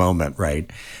marvelous moment,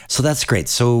 right? So that's great.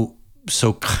 So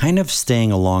kind of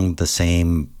staying along the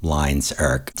same lines,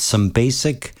 Eric, some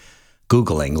basic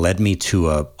Googling led me to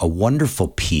a wonderful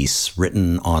piece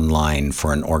written online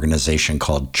for an organization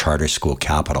called Charter School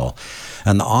Capital.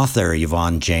 And the author,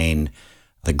 Yvonne Jane,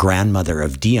 the grandmother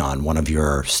of Dion, one of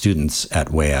your students at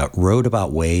WEA, wrote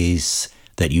about ways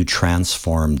that you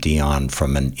transformed Dion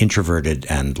from an introverted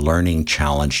and learning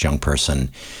challenged young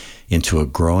person into a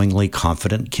growingly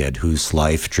confident kid whose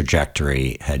life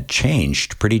trajectory had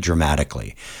changed pretty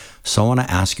dramatically. So I want to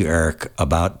ask you, Eric,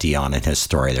 about Dion and his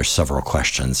story. There's several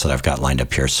questions that I've got lined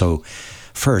up here. So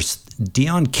first,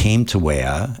 Dion came to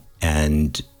WEA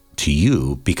and to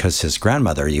you because his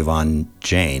grandmother, Yvonne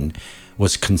Jane,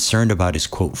 was concerned about his,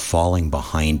 quote, falling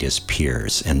behind his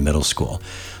peers in middle school.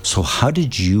 So how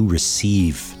did you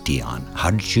receive Dion?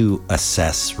 How did you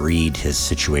read his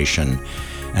situation?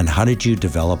 And how did you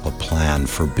develop a plan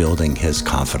for building his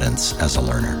confidence as a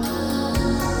learner?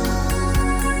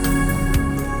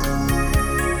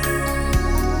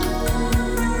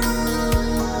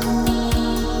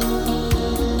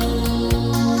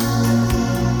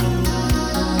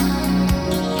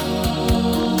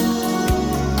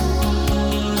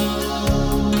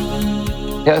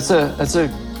 Yeah, that's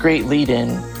a great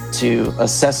lead-in to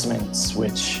assessments,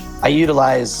 which I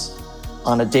utilize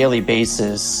on a daily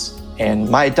basis. And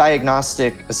my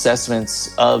diagnostic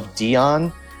assessments of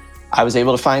Dion, I was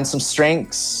able to find some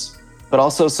strengths, but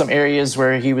also some areas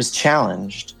where he was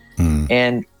challenged.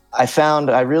 And I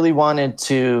found I really wanted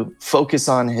to focus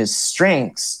on his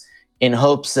strengths in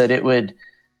hopes that it would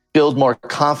build more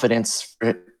confidence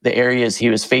for the areas he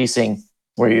was facing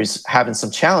where he was having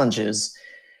some challenges.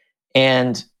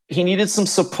 And he needed some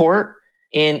support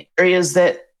in areas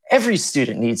that every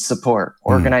student needs support: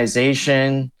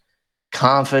 organization,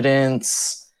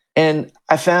 confidence. And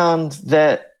I found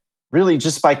that really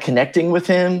just by connecting with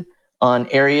him on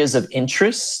areas of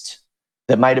interest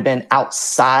that might have been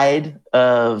outside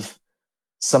of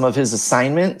some of his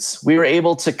assignments, we were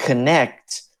able to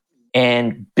connect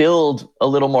and build a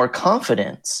little more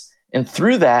confidence. And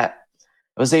through that,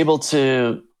 I was able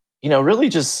to, really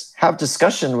just have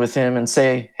discussion with him and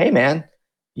say, hey, man,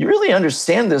 you really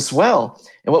understand this well.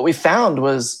 And what we found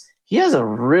was he has a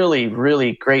really,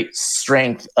 really great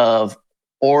strength of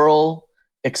oral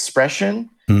expression.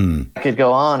 I could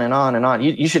go on and on and on.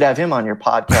 You should have him on your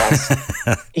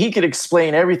podcast. He could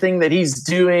explain everything that he's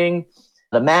doing,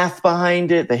 the math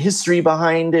behind it, the history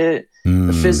behind it,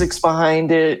 the physics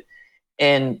behind it.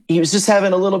 And he was just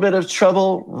having a little bit of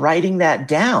trouble writing that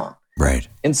down. Right.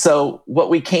 And so what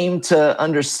we came to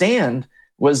understand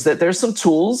was that there's some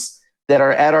tools that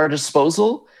are at our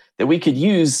disposal that we could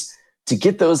use to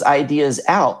get those ideas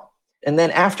out. And then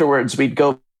afterwards, we'd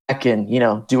go back and,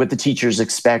 do what the teachers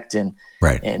expect and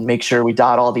make sure we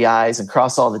dot all the I's and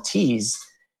cross all the T's.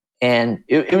 And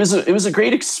it was a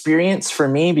great experience for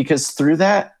me, because through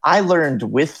that, I learned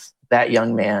with that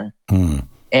young man.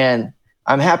 And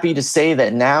I'm happy to say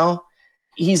that now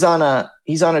he's on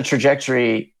a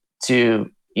trajectory to,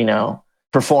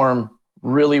 perform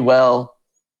really well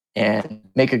and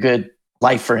make a good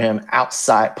life for him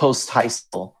outside post high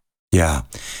school. Yeah.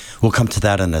 We'll come to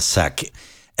that in a sec.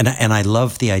 And I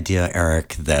love the idea,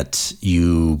 Eric, that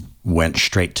you went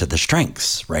straight to the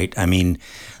strengths, right? I mean,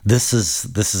 this is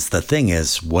the thing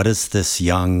is, what are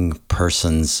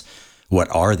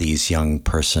these young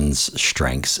person's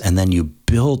strengths? And then you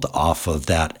build off of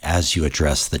that as you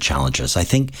address the challenges. I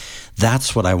think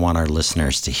that's what I want our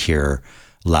listeners to hear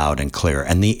loud and clear.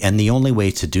 And the only way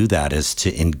to do that is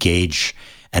to engage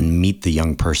and meet the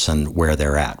young person where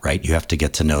they're at, right? You have to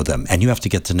get to know them, and you have to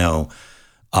get to know,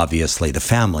 obviously, the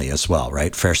family as well,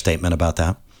 right? Fair statement about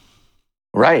that?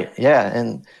 Right. Yeah.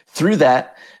 And through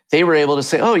that, they were able to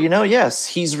say, oh, yes,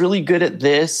 he's really good at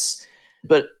this.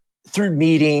 But through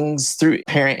meetings, through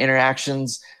parent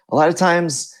interactions, a lot of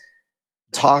times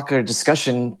talk or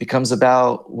discussion becomes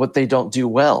about what they don't do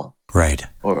well. Right.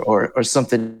 Or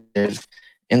something.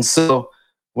 And so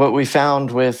what we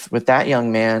found with that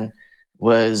young man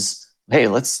was, hey,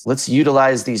 let's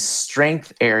utilize these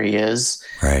strength areas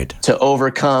to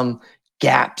overcome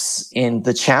gaps in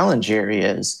the challenge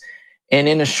areas. And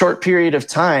in a short period of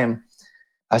time,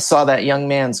 I saw that young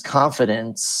man's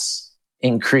confidence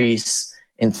increase.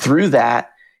 And through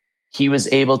that, he was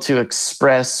able to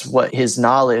express what his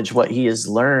knowledge, what he has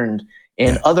learned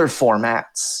in other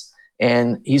formats.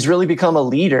 And he's really become a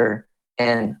leader.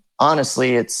 And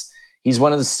honestly, he's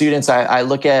one of the students I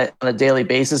look at on a daily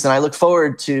basis, and I look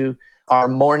forward to our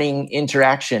morning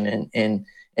interaction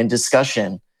and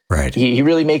discussion. Right. He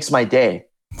really makes my day.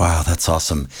 Wow, that's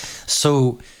awesome.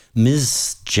 So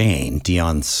Ms. Jane,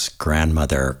 Dion's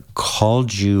grandmother,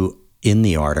 called you in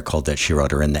the article that she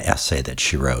wrote, or in the essay that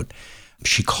she wrote.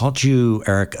 She called you,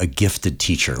 Eric, a gifted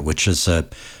teacher, which is a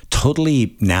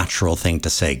totally natural thing to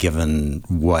say given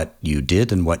what you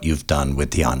did and what you've done with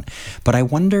Dion. But I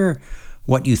wonder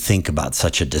what you think about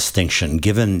such a distinction,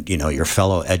 given, your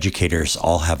fellow educators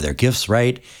all have their gifts,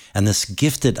 right? And this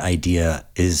gifted idea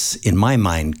is, in my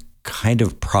mind, kind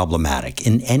of problematic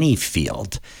in any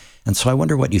field. And so I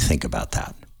wonder what you think about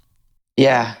that.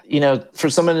 Yeah.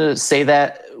 For someone to say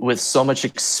that with so much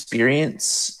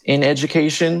experience in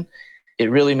education, it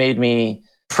really made me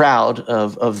proud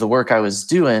of the work I was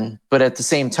doing. But at the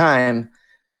same time,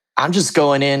 I'm just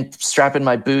going in, strapping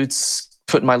my boots,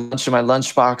 putting my lunch in my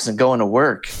lunchbox and going to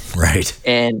work. Right.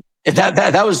 And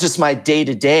that was just my day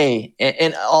to day.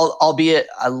 And albeit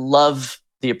I love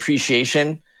the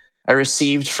appreciation I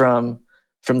received from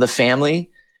the family,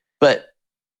 but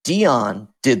Dion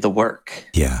did the work.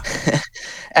 Yeah.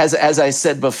 As I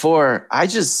said before, I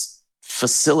just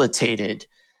facilitated.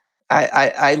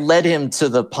 I led him to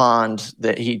the pond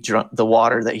that he drank, the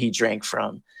water that he drank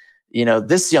from.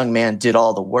 This young man did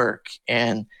all the work,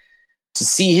 and to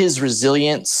see his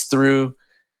resilience through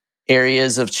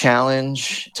areas of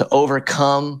challenge, to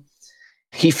overcome,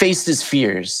 he faced his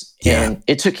fears, and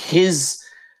it took his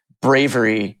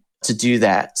bravery to do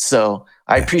that. So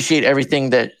I appreciate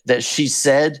everything that she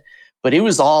said, but it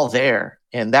was all there.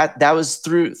 And that was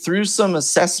through some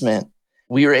assessment,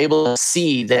 we were able to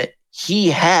see that he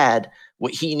had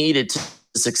what he needed to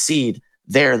succeed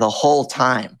there the whole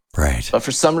time. Right. But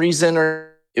for some reason,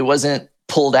 it wasn't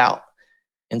pulled out.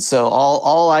 And so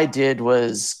all I did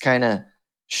was kind of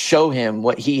show him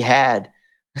what he had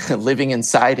living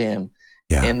inside him,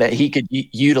 and that he could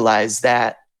utilize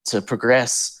that to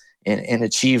progress and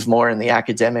achieve more in the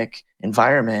academic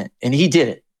environment. And he did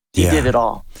it. He did it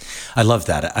all. I love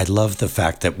that. I love the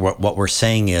fact that what we're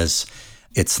saying is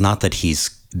it's not that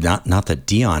he's not that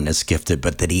Dion is gifted,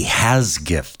 but that he has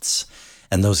gifts.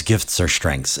 And those gifts are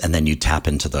strengths. And then you tap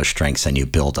into those strengths and you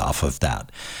build off of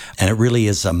that. And it really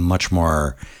is a much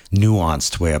more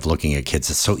nuanced way of looking at kids.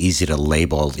 It's so easy to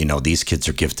label, these kids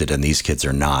are gifted and these kids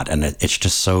are not. And it's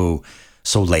just so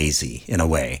lazy in a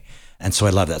way. And so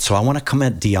I love that. So I want to come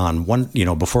at Dion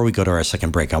before we go to our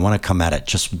second break, I want to come at it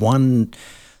just one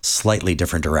slightly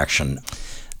different direction.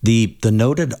 The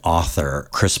noted author,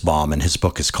 Chris Baum, and his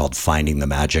book is called Finding the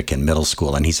Magic in Middle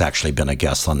School, and he's actually been a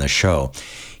guest on this show.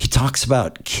 He talks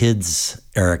about kids,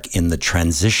 Eric, in the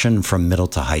transition from middle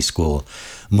to high school,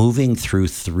 moving through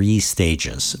 3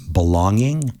 stages: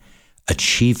 belonging,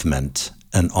 achievement,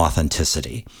 and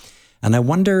authenticity. And I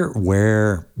wonder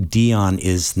where Dion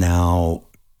is now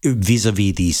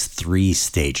vis-a-vis these 3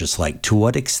 stages. Like, to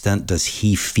what extent does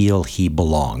he feel he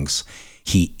belongs,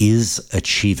 he is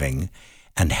achieving,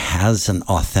 and has an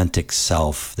authentic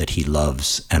self that he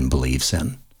loves and believes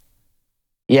in?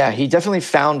 Yeah, he definitely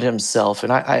found himself.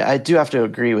 And I do have to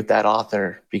agree with that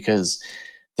author, because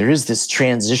there is this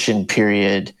transition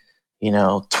period,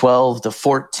 12 to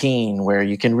 14, where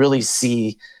you can really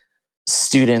see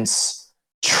students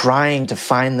trying to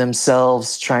find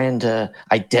themselves, trying to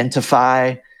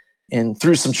identify, and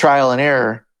through some trial and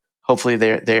error, hopefully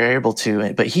they're able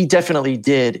to. But he definitely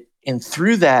did. And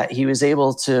through that, he was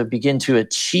able to begin to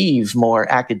achieve more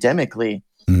academically.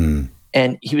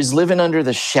 And he was living under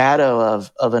the shadow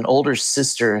of an older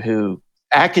sister who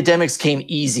academics came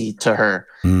easy to her.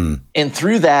 And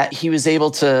through that, he was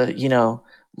able to,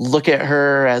 look at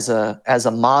her as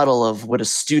a model of what a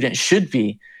student should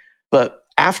be. But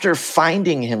after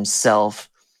finding himself,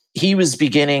 he was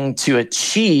beginning to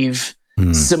achieve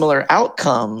similar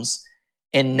outcomes.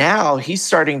 And now he's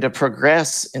starting to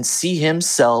progress and see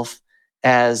himself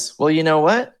as, well, you know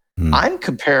what? I'm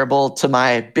comparable to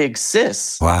my big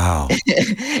sis. Wow.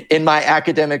 in my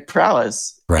academic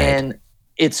prowess. Right. And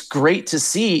it's great to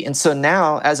see. And so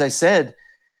now, as I said,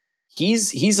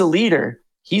 he's a leader.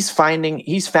 He's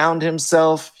found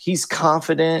himself. He's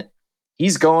confident.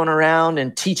 He's going around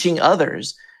and teaching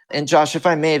others. And Josh, if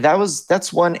I may,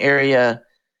 that's one area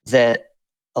that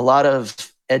a lot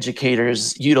of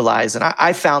educators utilize. And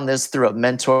I found this through a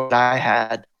mentor that I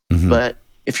had. But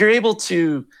if you're able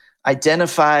to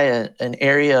identify an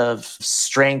area of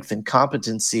strength and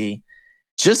competency,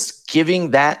 just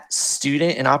giving that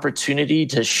student an opportunity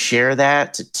to share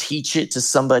that, to teach it to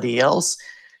somebody else,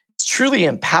 it's truly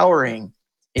empowering.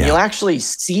 And you'll actually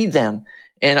see them.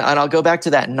 And I'll go back to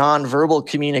that nonverbal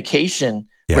communication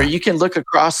where you can look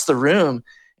across the room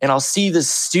and I'll see the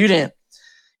student,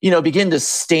 begin to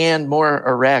stand more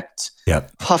erect,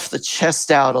 puff the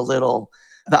chest out a little,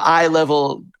 the eye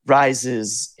level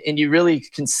rises, and you really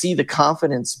can see the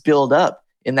confidence build up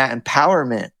in that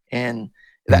empowerment. And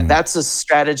that's a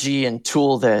strategy and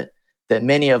tool that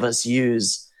many of us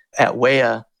use at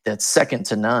WEA that's second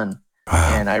to none.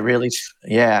 Wow. And I really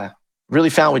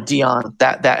found with Dion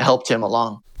that helped him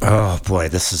along. Oh boy,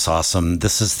 this is awesome.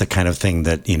 This is the kind of thing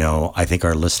that, I think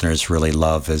our listeners really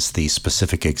love, is the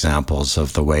specific examples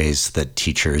of the ways that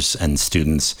teachers and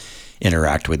students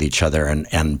interact with each other.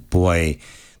 And boy,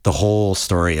 the whole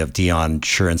story of Dion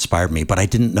sure inspired me, but I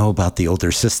didn't know about the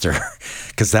older sister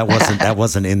because that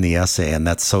wasn't in the essay. And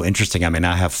that's so interesting. I mean,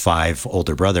 I have 5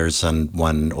 older brothers and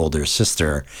 1 older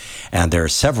sister, and there are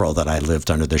several that I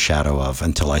lived under the shadow of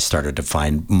until I started to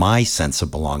find my sense of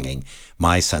belonging,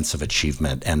 my sense of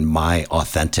achievement, and my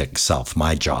authentic self,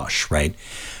 my Josh, right?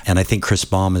 And I think Chris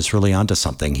Baum is really onto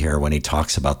something here when he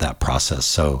talks about that process.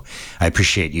 So I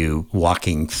appreciate you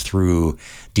walking through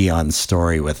Dion's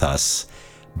story with us.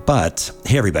 But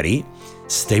hey, everybody,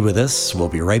 stay with us. We'll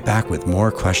be right back with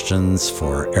more questions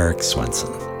for Eric Swenson.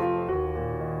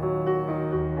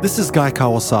 This is Guy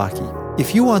Kawasaki.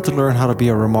 If you want to learn how to be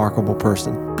a remarkable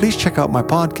person, please check out my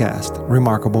podcast,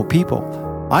 Remarkable People.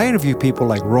 I interview people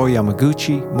like Roy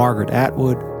Yamaguchi, Margaret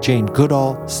Atwood, Jane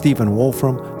Goodall, Stephen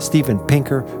Wolfram, Steven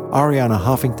Pinker, Ariana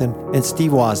Huffington, and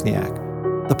Steve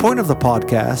Wozniak. The point of the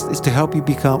podcast is to help you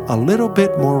become a little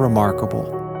bit more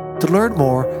remarkable. To learn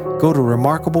more, go to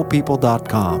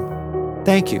remarkablepeople.com.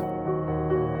 Thank you.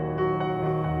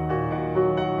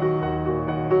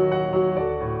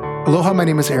 Aloha, my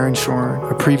name is Aaron Shorn,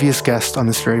 a previous guest on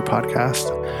this very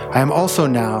podcast. I am also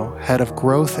now head of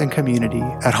growth and community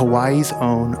at Hawaii's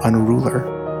own Unruler.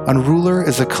 Unruler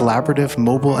is a collaborative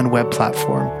mobile and web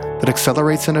platform that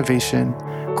accelerates innovation,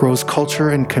 grows culture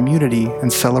and community,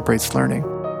 and celebrates learning.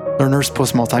 Learners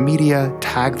post multimedia,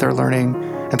 tag their learning,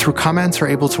 and through comments are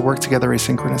able to work together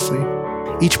asynchronously.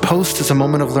 Each post is a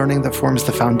moment of learning that forms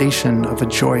the foundation of a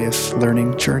joyous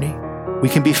learning journey. We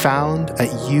can be found at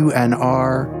unrulr.com.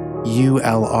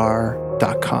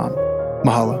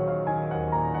 Mahalo.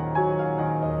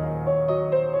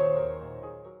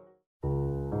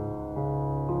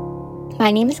 My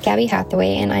name is Gabby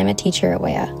Hathaway, and I'm a teacher at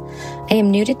WEA. I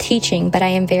am new to teaching, but I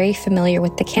am very familiar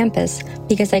with the campus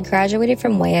because I graduated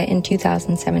from WEA in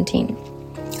 2017.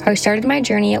 I started my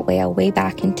journey at WEA way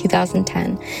back in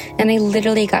 2010, and I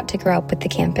literally got to grow up with the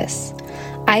campus.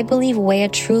 I believe WEA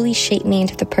truly shaped me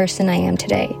into the person I am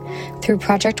today. Through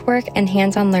project work and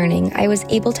hands-on learning, I was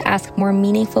able to ask more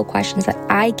meaningful questions that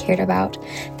I cared about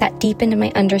that deepened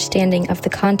my understanding of the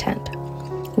content.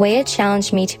 WEA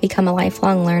challenged me to become a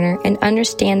lifelong learner and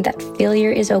understand that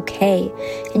failure is okay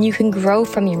and you can grow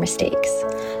from your mistakes.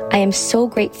 I am so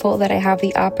grateful that I have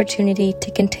the opportunity to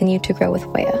continue to grow with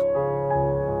WEA.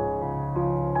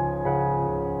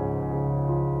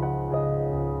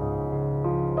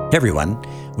 Hey everyone,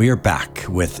 we are back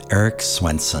with Eric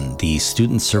Swenson, the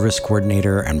Student Service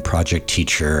Coordinator and Project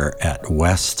Teacher at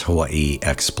West Hawaii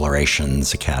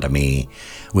Explorations Academy,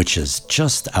 which is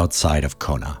just outside of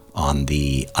Kona on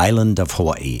the island of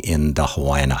Hawaii in the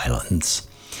Hawaiian Islands.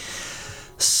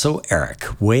 So Eric,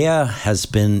 WEA has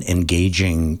been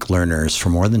engaging learners for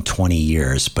more than 20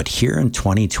 years, but here in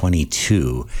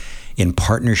 2022, in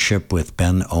partnership with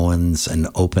Ben Owens and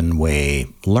Open Way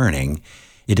Learning,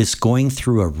 it is going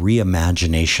through a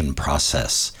reimagination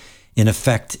process. In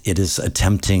effect, it is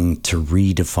attempting to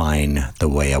redefine the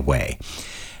WEA way.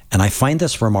 And I find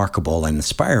this remarkable and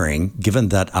inspiring, given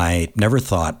that I never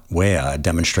thought WEA, a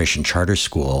demonstration charter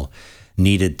school,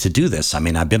 needed to do this. I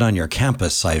mean, I've been on your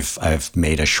campus. I've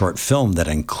made a short film that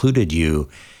included you,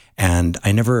 and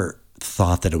I never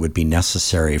thought that it would be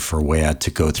necessary for WEA to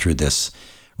go through this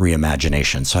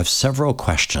reimagination. So I have several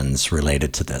questions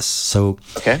related to this. So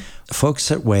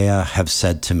folks at WEA have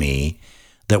said to me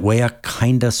that WEA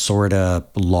kind of sort of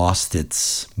lost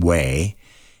its way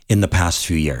in the past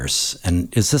few years.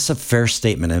 And is this a fair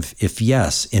statement? If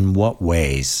yes, in what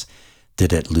ways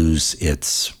did it lose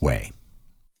its way?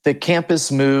 The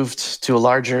campus moved to a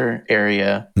larger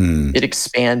area. It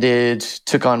expanded,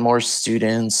 took on more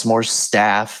students, more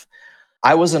staff.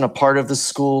 I wasn't a part of the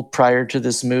school prior to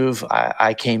this move.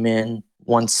 I came in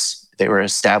once they were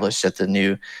established at the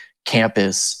new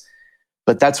campus,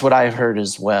 but that's what I heard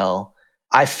as well.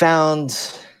 I found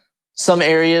some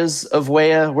areas of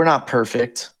WEA, we're not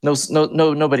perfect.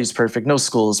 Nobody's perfect. No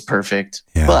school is perfect.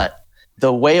 Yeah. But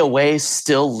the WEA way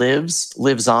still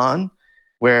lives on,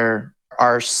 where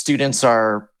our students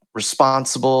are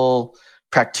responsible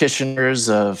practitioners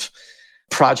of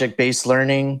project-based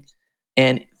learning.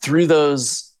 And through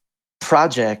those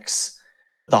projects,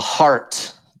 the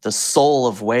heart, the soul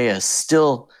of WEA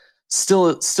still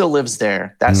lives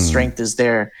there. That strength is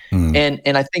there. And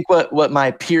I think what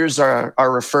my peers are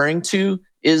referring to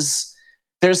is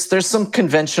there's some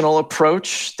conventional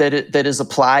approach that is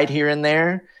applied here and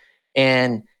there,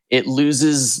 and it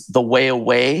loses the WEA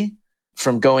way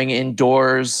from going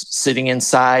indoors, sitting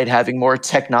inside, having more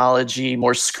technology,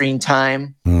 more screen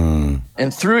time.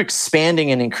 And through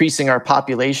expanding and increasing our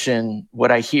population,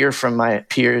 what I hear from my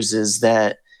peers is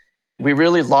that we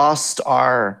really lost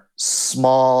our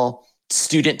small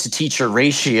student to teacher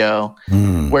ratio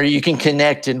where you can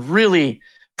connect and really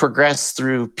progress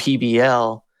through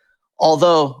PBL.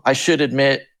 Although I should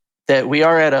admit that we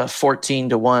are at a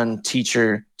 14-to-1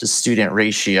 teacher to student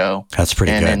ratio. That's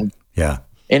pretty good. Yeah.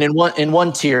 And in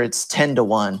one tier, it's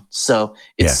 10-to-1. So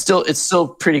it's still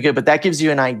pretty good, but that gives you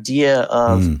an idea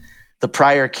of the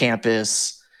prior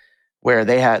campus where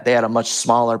they had a much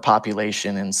smaller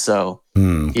population. And so,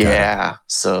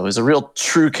 so it was a real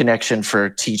true connection for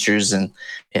teachers and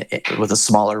with a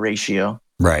smaller ratio.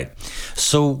 Right.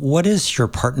 So what is your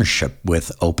partnership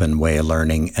with Open Way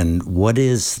Learning, and what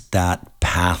is that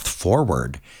path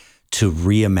forward to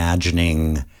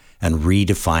reimagining and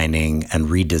redefining and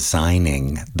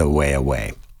redesigning the WEA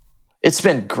way? It's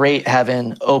been great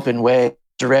having Open Way.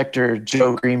 Director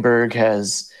Joe Greenberg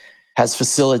has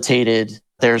facilitated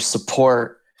their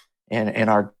support and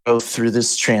our growth through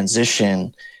this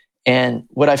transition. And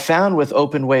what I found with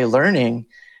Open Way Learning,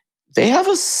 they have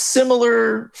a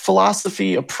similar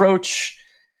philosophy approach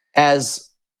as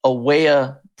a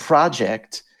WEA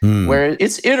project where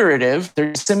it's iterative.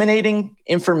 They're disseminating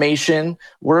information,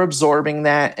 we're absorbing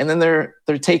that, and then they're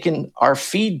taking our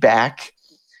feedback,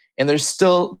 and there's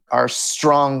still our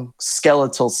strong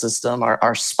skeletal system,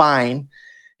 our spine,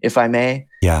 if I may,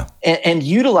 and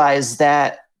utilize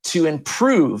that to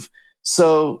improve.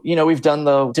 So, we've done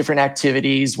the different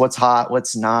activities, what's hot,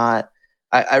 what's not.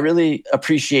 I really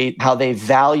appreciate how they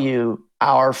value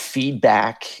our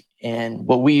feedback and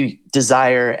what we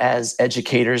desire as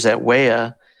educators at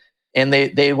WEA. And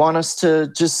they want us to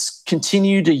just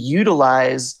continue to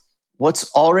utilize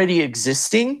what's already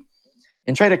existing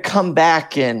and try to come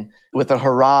back and with a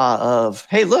hurrah of,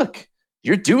 hey, look,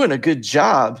 you're doing a good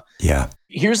job. Yeah.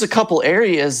 Here's a couple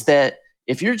areas that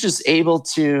if you're just able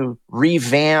to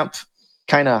revamp,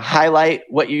 kind of highlight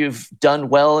what you've done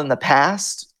well in the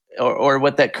past or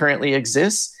what that currently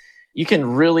exists, you can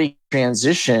really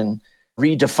transition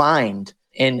redefined.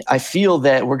 And I feel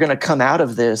that we're going to come out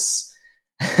of this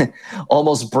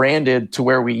almost branded to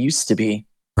where we used to be.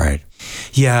 Right.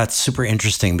 Yeah, it's super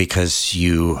interesting because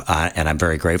you, and I'm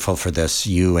very grateful for this,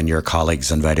 you and your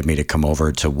colleagues invited me to come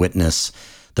over to witness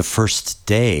the first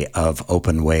day of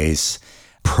Open Way's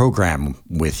program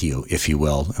with you, if you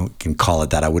will. We can call it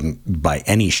that. I wouldn't by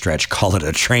any stretch call it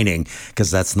a training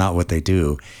because that's not what they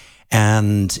do.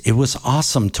 And it was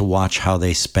awesome to watch how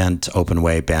they spent, Open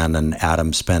Way, Ben and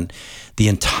Adam spent the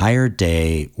entire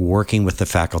day working with the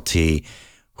faculty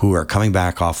who are coming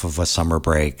back off of a summer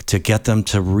break to get them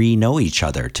to know each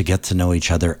other, to get to know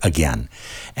each other again.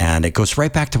 And it goes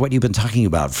right back to what you've been talking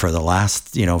about for the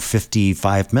last,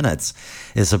 55 minutes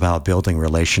is about building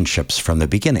relationships from the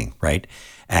beginning, right?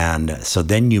 And so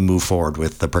then you move forward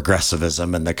with the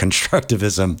progressivism and the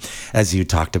constructivism, as you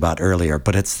talked about earlier,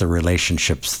 but it's the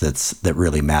relationships that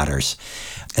really matters.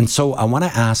 And so I want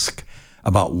to ask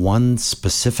about one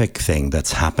specific thing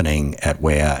that's happening at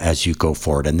WEA as you go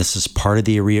forward. And this is part of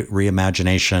the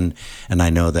reimagination. And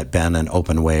I know that Ben and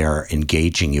Open Way are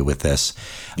engaging you with this.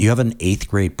 You have an 8th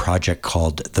grade project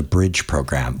called the Bridge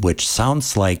Program, which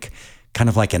sounds like kind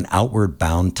of like an outward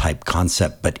bound type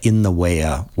concept, but in the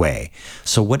WEA way.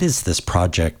 So what is this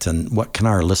project and what can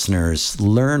our listeners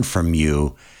learn from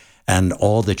you and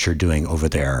all that you're doing over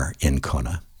there in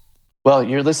Kona? Well,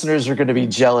 your listeners are going to be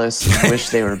jealous and wish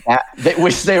they were back. They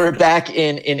wish they were back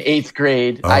in 8th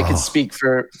grade. Oh. I could speak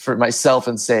for myself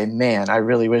and say, man, I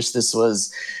really wish this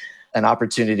was an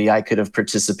opportunity I could have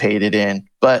participated in.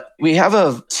 But we have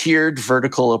a tiered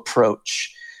vertical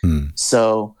approach.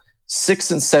 So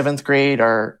 6th and 7th grade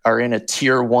are in a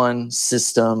tier 1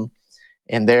 system,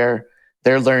 and they're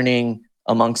learning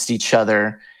amongst each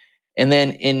other. And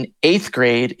then in 8th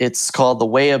grade, it's called the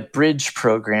WEA Bridge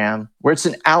Program, where it's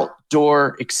an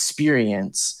outdoor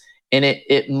experience, and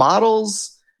it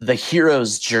models the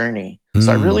hero's journey.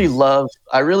 So I really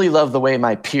love the way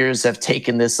my peers have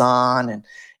taken this on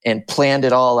and planned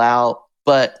it all out.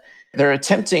 But they're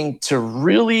attempting to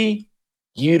really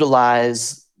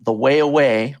utilize the WEA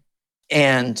way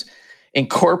and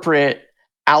incorporate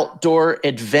outdoor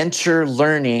adventure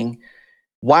learning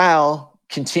while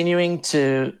continuing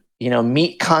to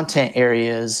meet content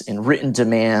areas and written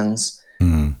demands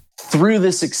through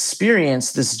this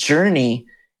experience, this journey,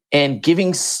 and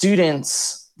giving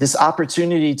students this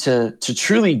opportunity to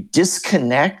truly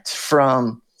disconnect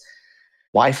from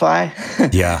Wi-Fi,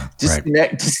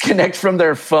 disconnect from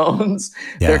their phones,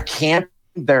 their camp,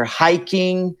 their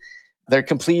hiking, they're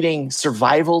completing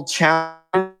survival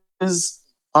challenges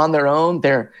on their own.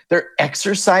 They're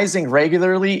exercising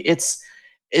regularly. It's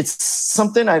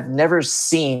something I've never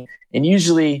seen. And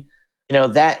usually,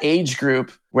 that age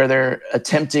group where they're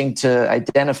attempting to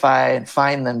identify and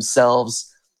find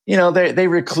themselves, they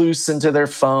recluse into their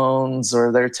phones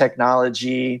or their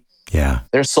technology,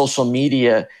 their social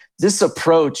media. This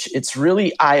approach, it's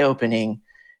really eye-opening.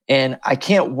 And I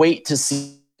can't wait to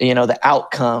see, the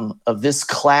outcome of this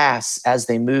class as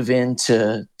they move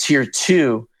into tier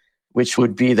 2, which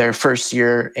would be their first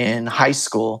year in high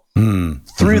school,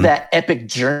 through that epic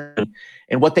journey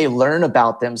and what they learn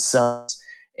about themselves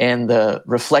and the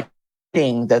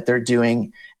reflecting that they're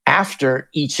doing after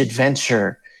each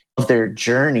adventure of their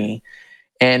journey.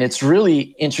 And it's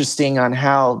really interesting on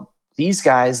how these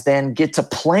guys then get to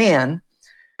plan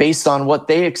based on what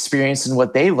they experienced and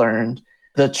what they learned,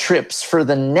 the trips for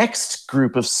the next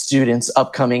group of students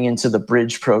upcoming into the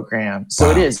Bridge Program. So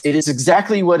it is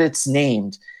exactly what it's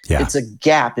named. Yeah. It's a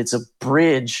gap. It's a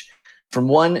bridge from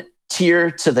one tier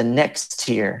to the next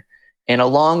tier. And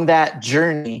along that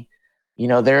journey,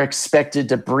 they're expected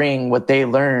to bring what they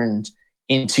learned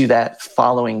into that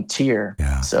following tier.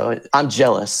 Yeah. So I'm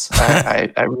jealous.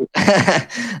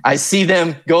 I see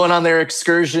them going on their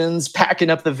excursions, packing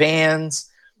up the vans,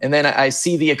 and then I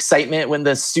see the excitement when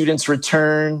the students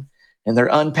return and they're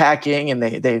unpacking and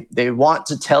they want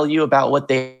to tell you about what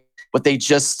they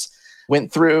just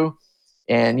went through.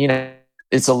 And, you know,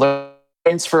 it's a learning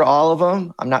experience for all of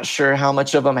them. I'm not sure how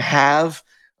much of them have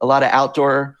a lot of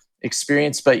outdoor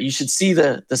experience, but you should see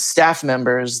the staff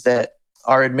members that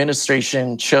our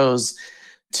administration chose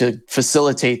to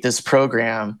facilitate this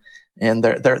program. And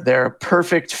they're a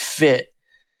perfect fit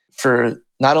for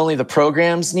not only the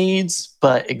program's needs,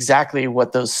 but exactly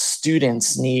what those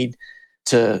students need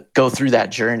to go through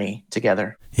that journey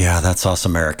together. Yeah, that's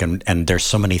awesome, Eric. And there's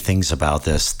so many things about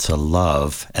this to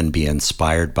love and be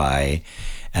inspired by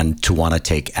and to want to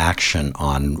take action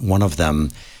on. One of them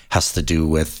has to do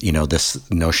with, you know,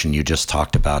 this notion you just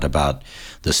talked about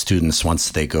the students,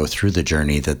 once they go through the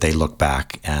journey, that they look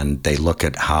back and they look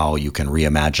at how you can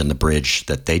reimagine the bridge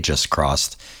that they just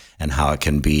crossed and how it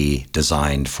can be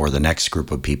designed for the next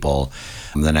group of people,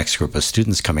 the next group of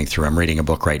students coming through. I'm reading a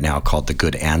book right now called The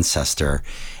Good Ancestor.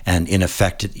 And in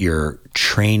effect, you're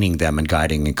training them and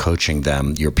guiding and coaching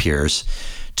them, your peers,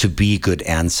 to be good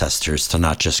ancestors, to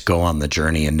not just go on the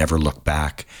journey and never look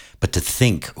back, but to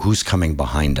think who's coming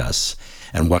behind us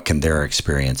and what can their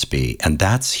experience be. And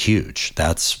that's huge.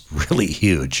 That's really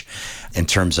huge in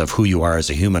terms of who you are as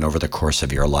a human over the course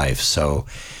of your life. So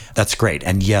that's great.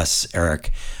 And yes,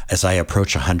 Eric, as I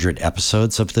approach 100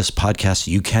 episodes of this podcast,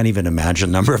 you can't even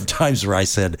imagine the number of times where I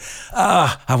said,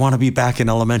 I want to be back in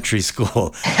elementary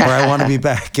school, or I want to be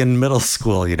back in middle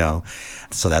school, you know.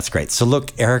 So that's great. So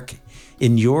look, Eric,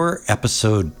 in your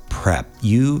episode prep,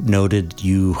 you noted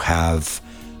you have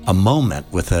a moment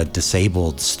with a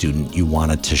disabled student you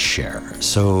wanted to share.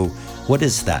 So what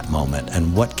is that moment,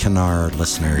 and what can our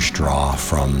listeners draw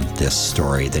from this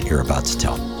story that you're about to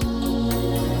tell?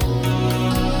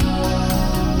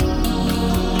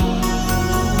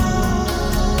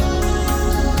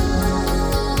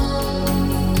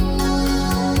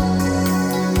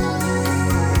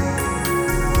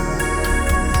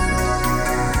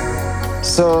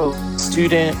 So,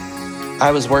 student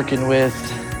I was working with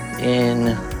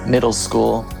in middle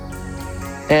school,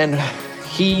 and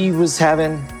he was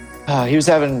having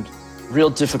real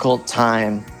difficult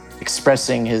time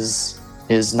expressing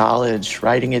his knowledge,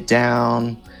 writing it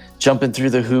down, jumping through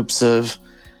the hoops of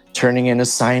turning in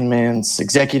assignments.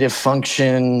 Executive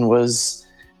function was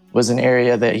an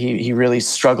area that he really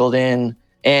struggled in,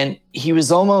 and he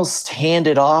was almost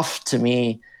handed off to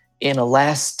me in a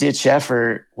last-ditch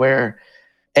effort where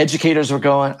educators were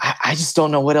going, I just don't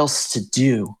know what else to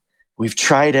do. We've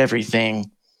tried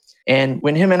everything. And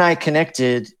when him and I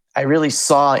connected, I really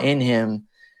saw in him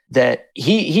that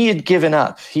he had given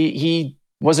up. He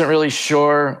wasn't really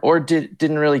sure or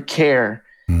didn't really care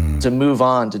to move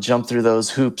on, to jump through those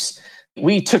hoops.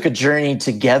 We took a journey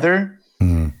together.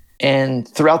 And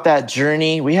throughout that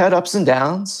journey, we had ups and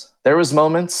downs. There was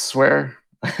moments where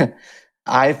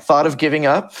I thought of giving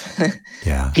up.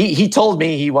 Yeah. He told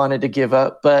me he wanted to give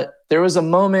up, but there was a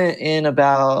moment in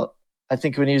about, I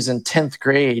think when he was in 10th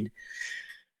grade,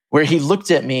 where he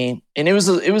looked at me, and it was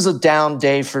a down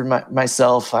day for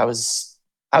myself. I was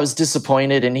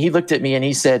disappointed, and he looked at me and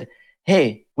he said,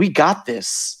 "Hey, we got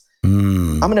this.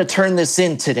 I'm going to turn this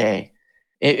in today."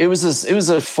 It was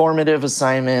a formative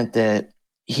assignment that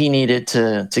he needed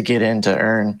to get in to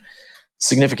earn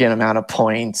significant amount of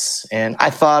points. And I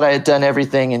thought I had done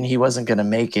everything and he wasn't going to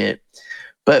make it.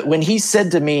 But when he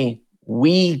said to me,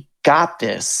 "We got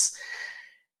this."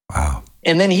 Wow.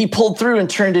 And then he pulled through and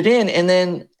turned it in. And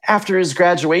then after his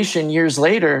graduation years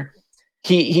later,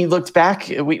 he looked back,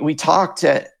 we talked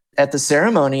at the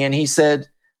ceremony, and he said,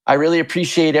 "I really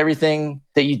appreciate everything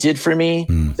that you did for me."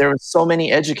 There were so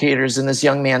many educators in this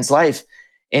young man's life.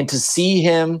 And to see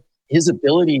his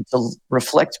ability to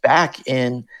reflect back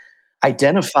and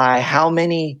identify how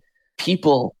many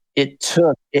people it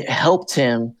helped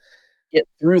him get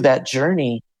through that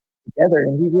journey together.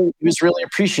 And he was really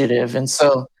appreciative. And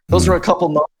so those were a couple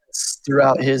moments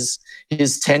throughout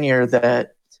his tenure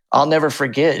that I'll never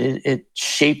forget. It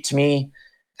shaped me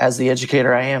as the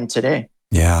educator I am today.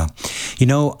 Yeah. You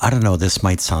know, I don't know, this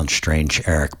might sound strange,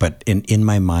 Eric, but in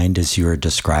my mind, as you're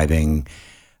describing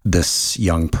this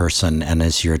young person and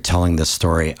as you're telling this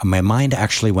story, my mind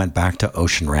actually went back to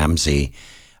Ocean Ramsey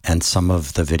and some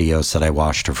of the videos that I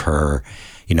watched of her,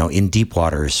 you know, in deep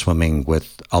water swimming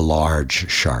with a large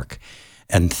shark,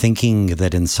 and thinking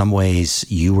that in some ways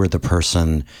you were the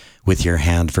person with your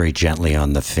hand very gently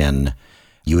on the fin.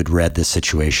 You had read the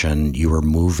situation. You were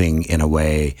moving in a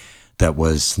way that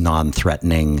was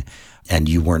non-threatening. and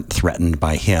you weren't threatened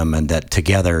by him, and that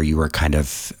together you were kind of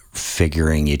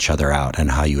figuring each other out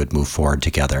and how you would move forward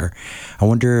together. I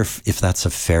wonder if that's a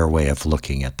fair way of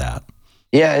looking at that.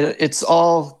 Yeah, it's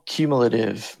all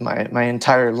cumulative. My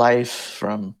entire life,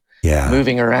 from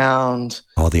moving around,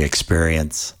 all the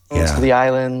experience, to the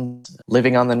island,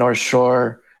 living on the North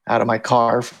Shore out of my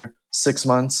car for 6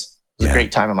 months. It was a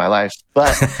great time of my life.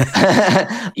 But,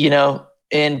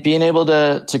 and being able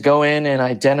to go in and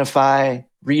identify,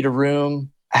 read a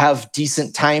room, have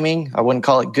decent timing. I wouldn't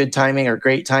call it good timing or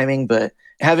great timing, but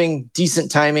having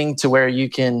decent timing to where you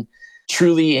can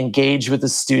truly engage with the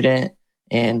student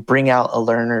and bring out a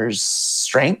learner's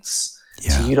strengths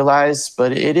to utilize.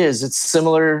 But it's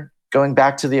similar going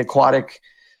back to the aquatic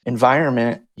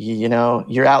environment.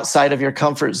 You're outside of your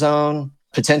comfort zone.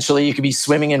 Potentially you could be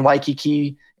swimming in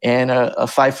Waikiki and a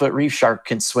 5-foot reef shark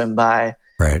can swim by.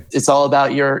 Right. It's all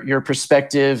about your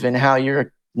perspective and how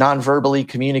you're non-verbally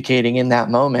communicating in that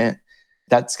moment.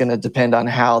 That's going to depend on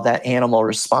how that animal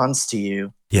responds to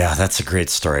you. Yeah, that's a great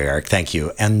story, Eric. Thank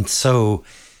you. And so,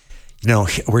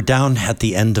 we're down at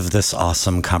the end of this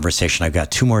awesome conversation. I've got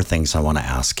 2 more things I want to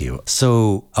ask you.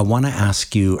 So I want to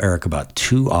ask you, Eric, about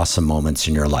 2 awesome moments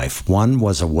in your life. One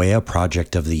was a WEA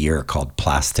Project of the Year called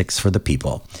Plastics for the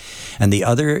People. And the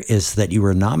other is that you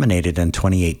were nominated in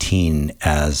 2018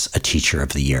 as a Teacher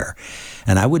of the Year.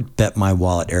 And I would bet my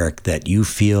wallet, Eric, that you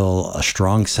feel a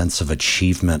strong sense of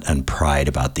achievement and pride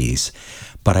about these.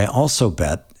 But I also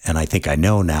bet, and I think I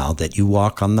know now, that you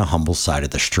walk on the humble side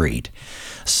of the street.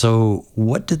 So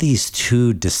what do these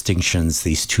 2 distinctions,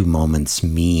 these 2 moments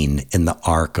mean in the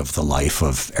arc of the life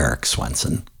of Eric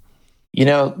Swenson?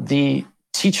 The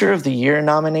Teacher of the Year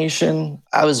nomination,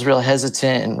 I was real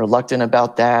hesitant and reluctant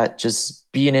about that,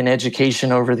 just being in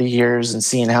education over the years and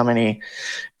seeing how many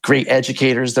great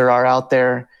educators there are out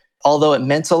there. Although it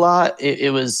meant a lot,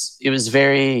 it was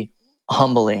very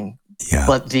humbling. Yeah.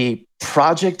 But the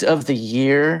Project of the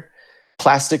Year,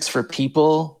 Plastics for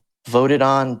People, voted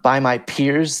on by my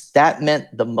peers, that meant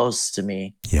the most to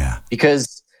me. Yeah.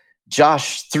 Because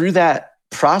Josh, through that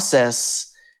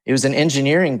process, it was an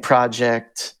engineering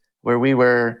project where we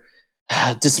were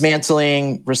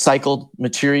dismantling recycled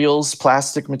materials,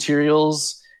 plastic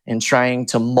materials, and trying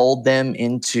to mold them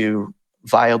into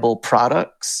viable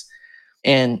products.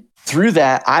 And through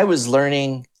that, I was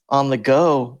learning on the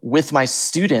go with my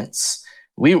students.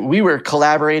 We were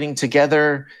collaborating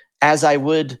together as I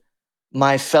would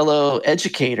my fellow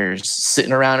educators,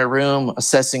 sitting around a room,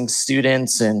 assessing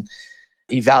students and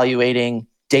evaluating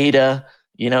data,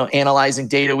 analyzing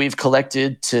data we've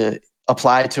collected to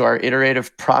apply to our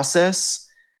iterative process.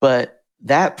 But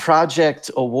that project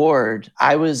award,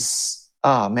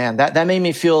 that made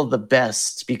me feel the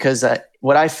best, because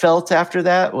what I felt after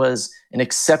that was an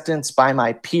acceptance by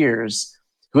my peers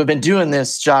who have been doing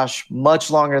this, Josh,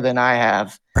 much longer than I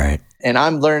have. Right. And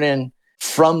I'm learning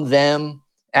from them,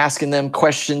 asking them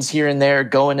questions here and there,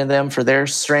 going to them for their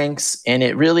strengths. And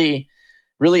it really,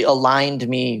 really aligned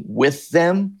me with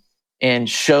them and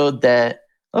showed that,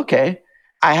 okay,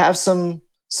 I have some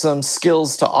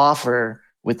skills to offer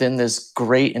within this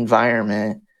great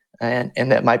environment, and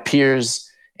that my peers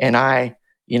and I,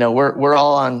 we're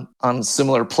all on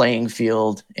similar playing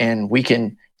field, and we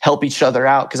can help each other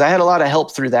out. Because I had a lot of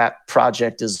help through that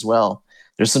project as well.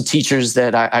 There's some teachers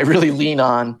that I really lean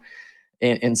on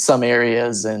in some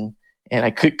areas, and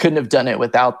I couldn't have done it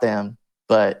without them.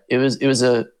 But it was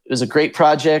a great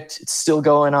project. It's still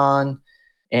going on,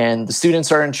 and the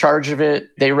students are in charge of it.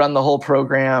 They run the whole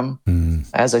program.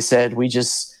 As I said, we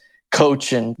just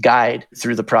coach and guide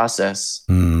through the process.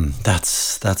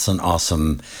 That's an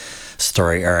awesome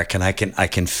story, Eric, and I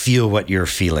can feel what you're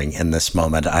feeling in this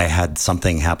moment. I had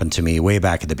something happen to me way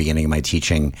back at the beginning of my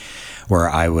teaching where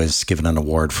I was given an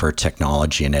award for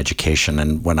technology and education.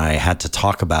 And when I had to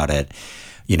talk about it,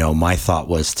 my thought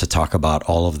was to talk about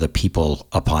all of the people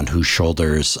upon whose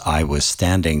shoulders I was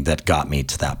standing that got me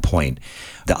to that point.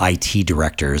 The IT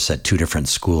directors at 2 different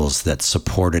schools that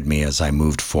supported me as I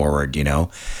moved forward,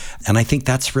 And I think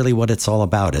that's really what it's all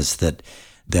about, is that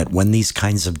when these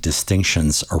kinds of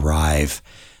distinctions arrive,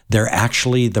 they're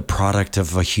actually the product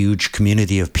of a huge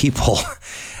community of people.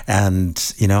 And,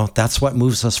 that's what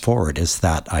moves us forward, is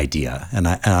that idea. And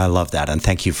I love that. And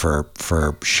thank you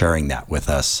for sharing that with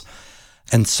us.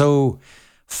 And so,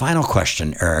 final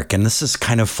question, Eric, and this is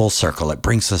kind of full circle. It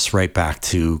brings us right back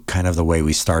to kind of the way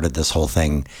we started this whole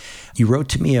thing. You wrote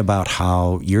to me about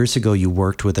how years ago you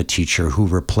worked with a teacher who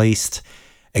replaced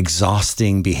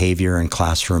exhausting behavior and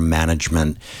classroom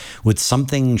management with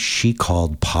something she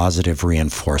called positive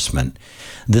reinforcement.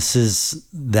 This is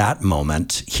that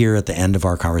moment here at the end of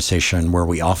our conversation where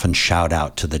we often shout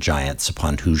out to the giants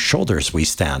upon whose shoulders we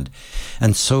stand.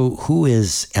 And so who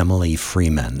is Emily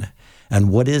Freeman? And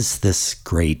what is this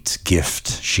great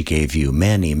gift she gave you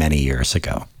many, many years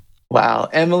ago? Wow.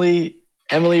 Emily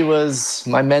was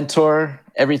my mentor.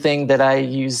 Everything that I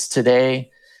use today,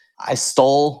 I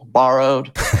stole,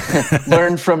 borrowed,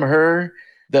 learned from her.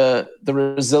 The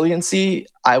resiliency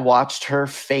I watched her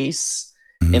face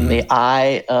in the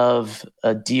eye of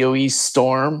a DOE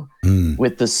storm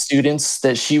with the students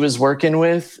that she was working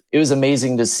with. It was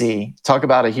amazing to see. Talk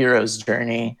about a hero's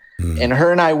journey. And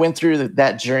her and I went through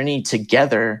that journey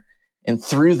together. And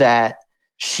through that,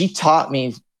 she taught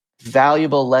me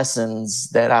valuable lessons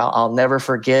that I'll never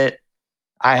forget.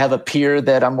 I have a peer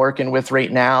that I'm working with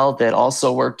right now that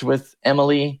also worked with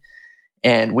Emily.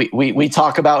 And we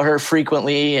talk about her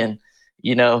frequently. And,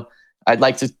 you know, I'd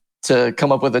like to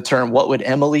come up with a term, what would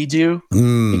Emily do?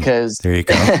 Because there you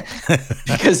go.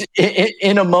 because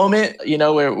in a moment, you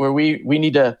know, where we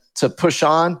need to push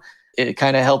on, it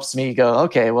kind of helps me go,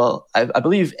 okay, well, I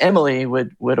believe Emily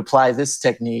would apply this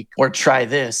technique or try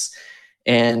this.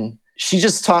 And she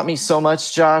just taught me so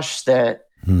much, Josh, that,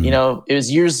 you know, it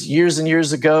was years and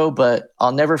years ago, but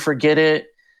I'll never forget it.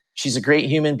 She's a great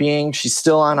human being. She's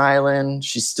still on island.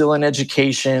 She's still in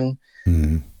education.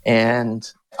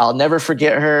 And I'll never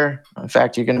forget her. In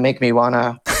fact, you're going to make me want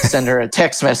to send her a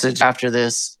text message after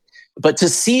this. But to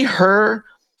see her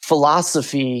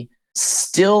philosophy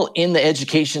still in the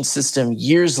education system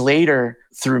years later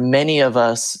through many of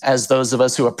us as those of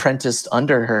us who apprenticed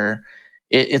under her,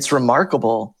 it's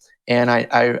remarkable. And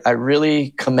I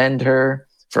really commend her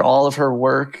for all of her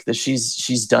work that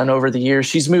she's done over the years.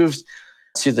 She's moved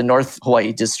to the North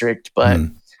Hawaii district, but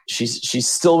she's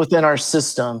still within our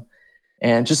system.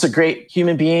 And just a great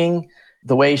human being.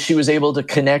 The way she was able to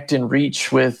connect and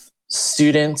reach with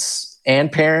students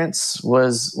and parents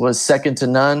was second to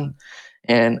none.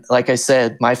 And like I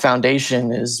said, my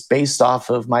foundation is based off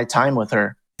of my time with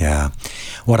her. Yeah.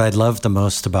 What I love the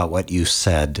most about what you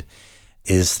said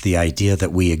is the idea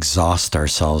that we exhaust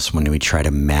ourselves when we try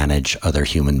to manage other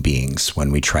human beings,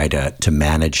 when we try to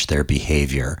manage their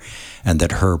behavior, and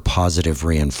that her positive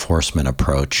reinforcement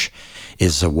approach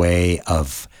is a way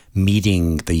of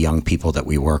meeting the young people that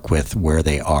we work with where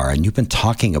they are. And you've been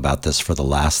talking about this for the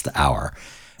last hour.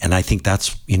 And I think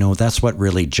that's what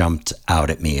really jumped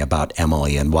out at me about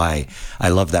Emily and why I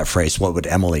love that phrase. What would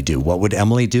Emily do? What would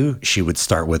Emily do? She would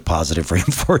start with positive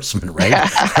reinforcement, right?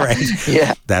 Right.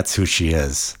 Yeah. That's who she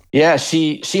is. Yeah.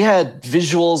 She had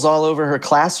visuals all over her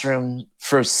classroom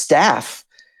for staff,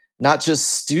 not just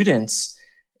students.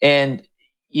 And,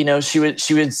 you know, she would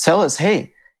tell us,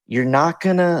 hey, you're not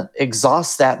going to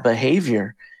exhaust that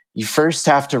behavior. You first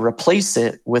have to replace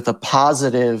it with a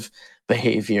positive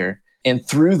behavior. And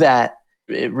through that,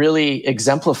 it really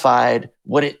exemplified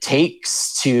what it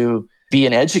takes to be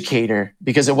an educator,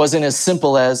 because it wasn't as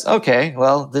simple as, okay,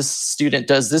 well, this student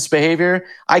does this behavior,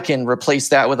 I can replace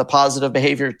that with a positive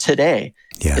behavior today.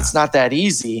 Yeah. It's not that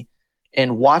easy.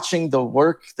 And watching the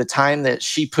work, the time that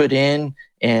she put in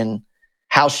and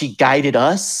how she guided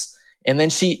us, and then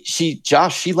she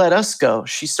let us go.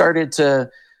 She started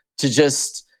to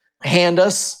just hand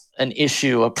us an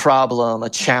issue, a problem, a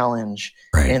challenge.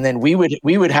 Right. And then we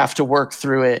would have to work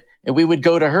through it, and we would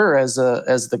go to her as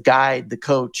the guide, the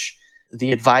coach,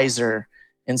 the advisor.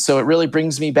 And so it really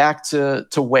brings me back to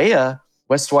WEA,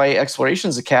 West Hawaii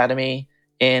Explorations Academy,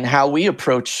 and how we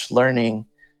approach learning.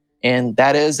 And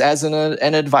that is as an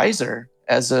advisor,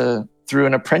 through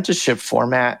an apprenticeship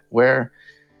format where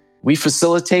we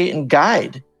facilitate and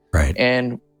guide. Right.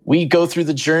 And we go through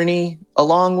the journey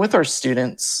along with our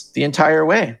students the entire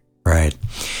way. Right.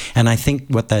 And I think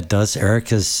what that does,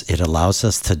 Eric, is it allows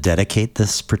us to dedicate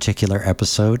this particular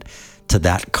episode to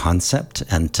that concept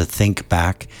and to think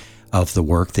back of the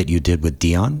work that you did with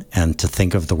Dion and to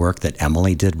think of the work that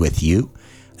Emily did with you.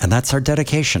 And that's our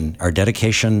dedication,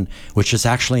 which is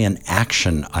actually an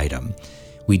action item.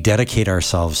 We dedicate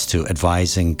ourselves to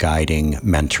advising, guiding,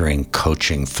 mentoring,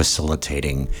 coaching,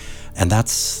 facilitating. And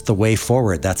that's the way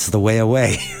forward. That's the way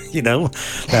away.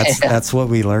 That's what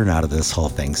we learn out of this whole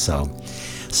thing.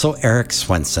 So Eric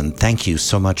Swenson, thank you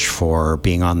so much for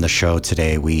being on the show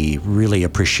today. We really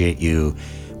appreciate you.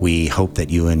 We hope that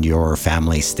you and your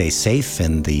family stay safe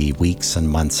in the weeks and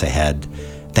months ahead.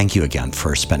 Thank you again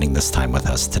for spending this time with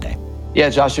us today. Yeah,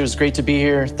 Josh, it was great to be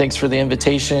here. Thanks for the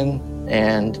invitation,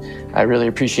 and I really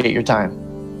appreciate your time.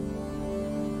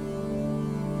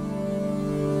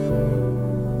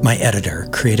 My editor,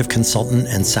 creative consultant,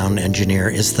 and sound engineer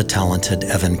is the talented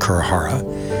Evan Kurahara.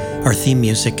 Our theme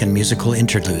music and musical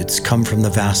interludes come from the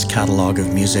vast catalog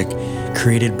of music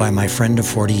created by my friend of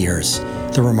 40 years,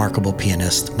 the remarkable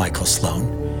pianist Michael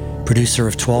Sloan. Producer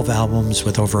of 12 albums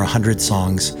with over 100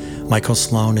 songs, Michael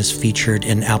Sloan is featured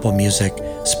in Apple Music,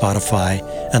 Spotify,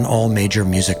 and all major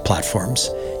music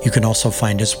platforms. You can also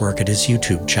find his work at his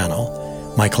YouTube channel.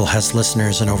 Michael has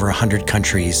listeners in over 100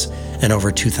 countries and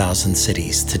over 2,000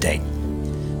 cities to date.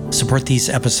 Support these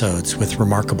episodes with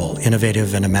remarkable,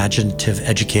 innovative, and imaginative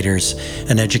educators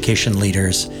and education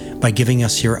leaders by giving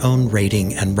us your own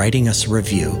rating and writing us a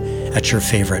review at your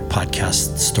favorite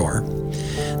podcast store.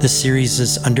 This series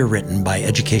is underwritten by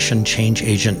education change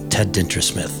agent Ted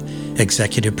Dintersmith,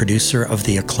 executive producer of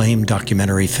the acclaimed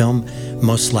documentary film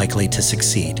Most Likely to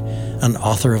Succeed, and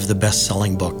author of the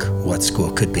best-selling book What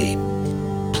School Could Be.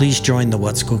 Please join the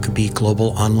What School Could Be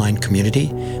global online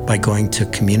community by going to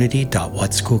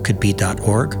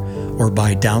community.whatschoolcouldbe.org or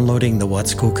by downloading the What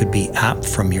School Could Be app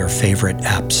from your favorite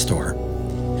app store.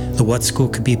 The What School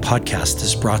Could Be podcast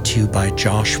is brought to you by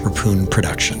Josh Rapoon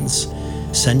Productions.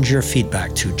 Send your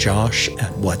feedback to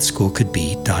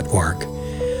josh@whatschoolcouldbe.org.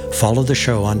 Follow the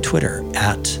show on Twitter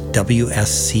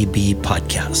 @WSCB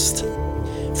Podcast.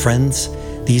 Friends,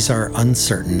 these are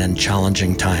uncertain and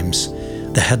challenging times.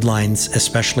 The headlines,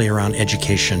 especially around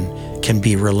education, can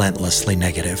be relentlessly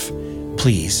negative.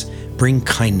 Please bring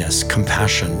kindness,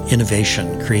 compassion,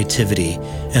 innovation, creativity,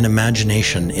 and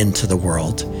imagination into the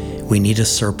world. We need a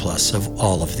surplus of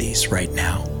all of these right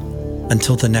now.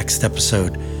 Until the next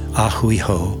episode, ahui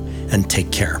ho, and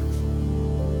take care.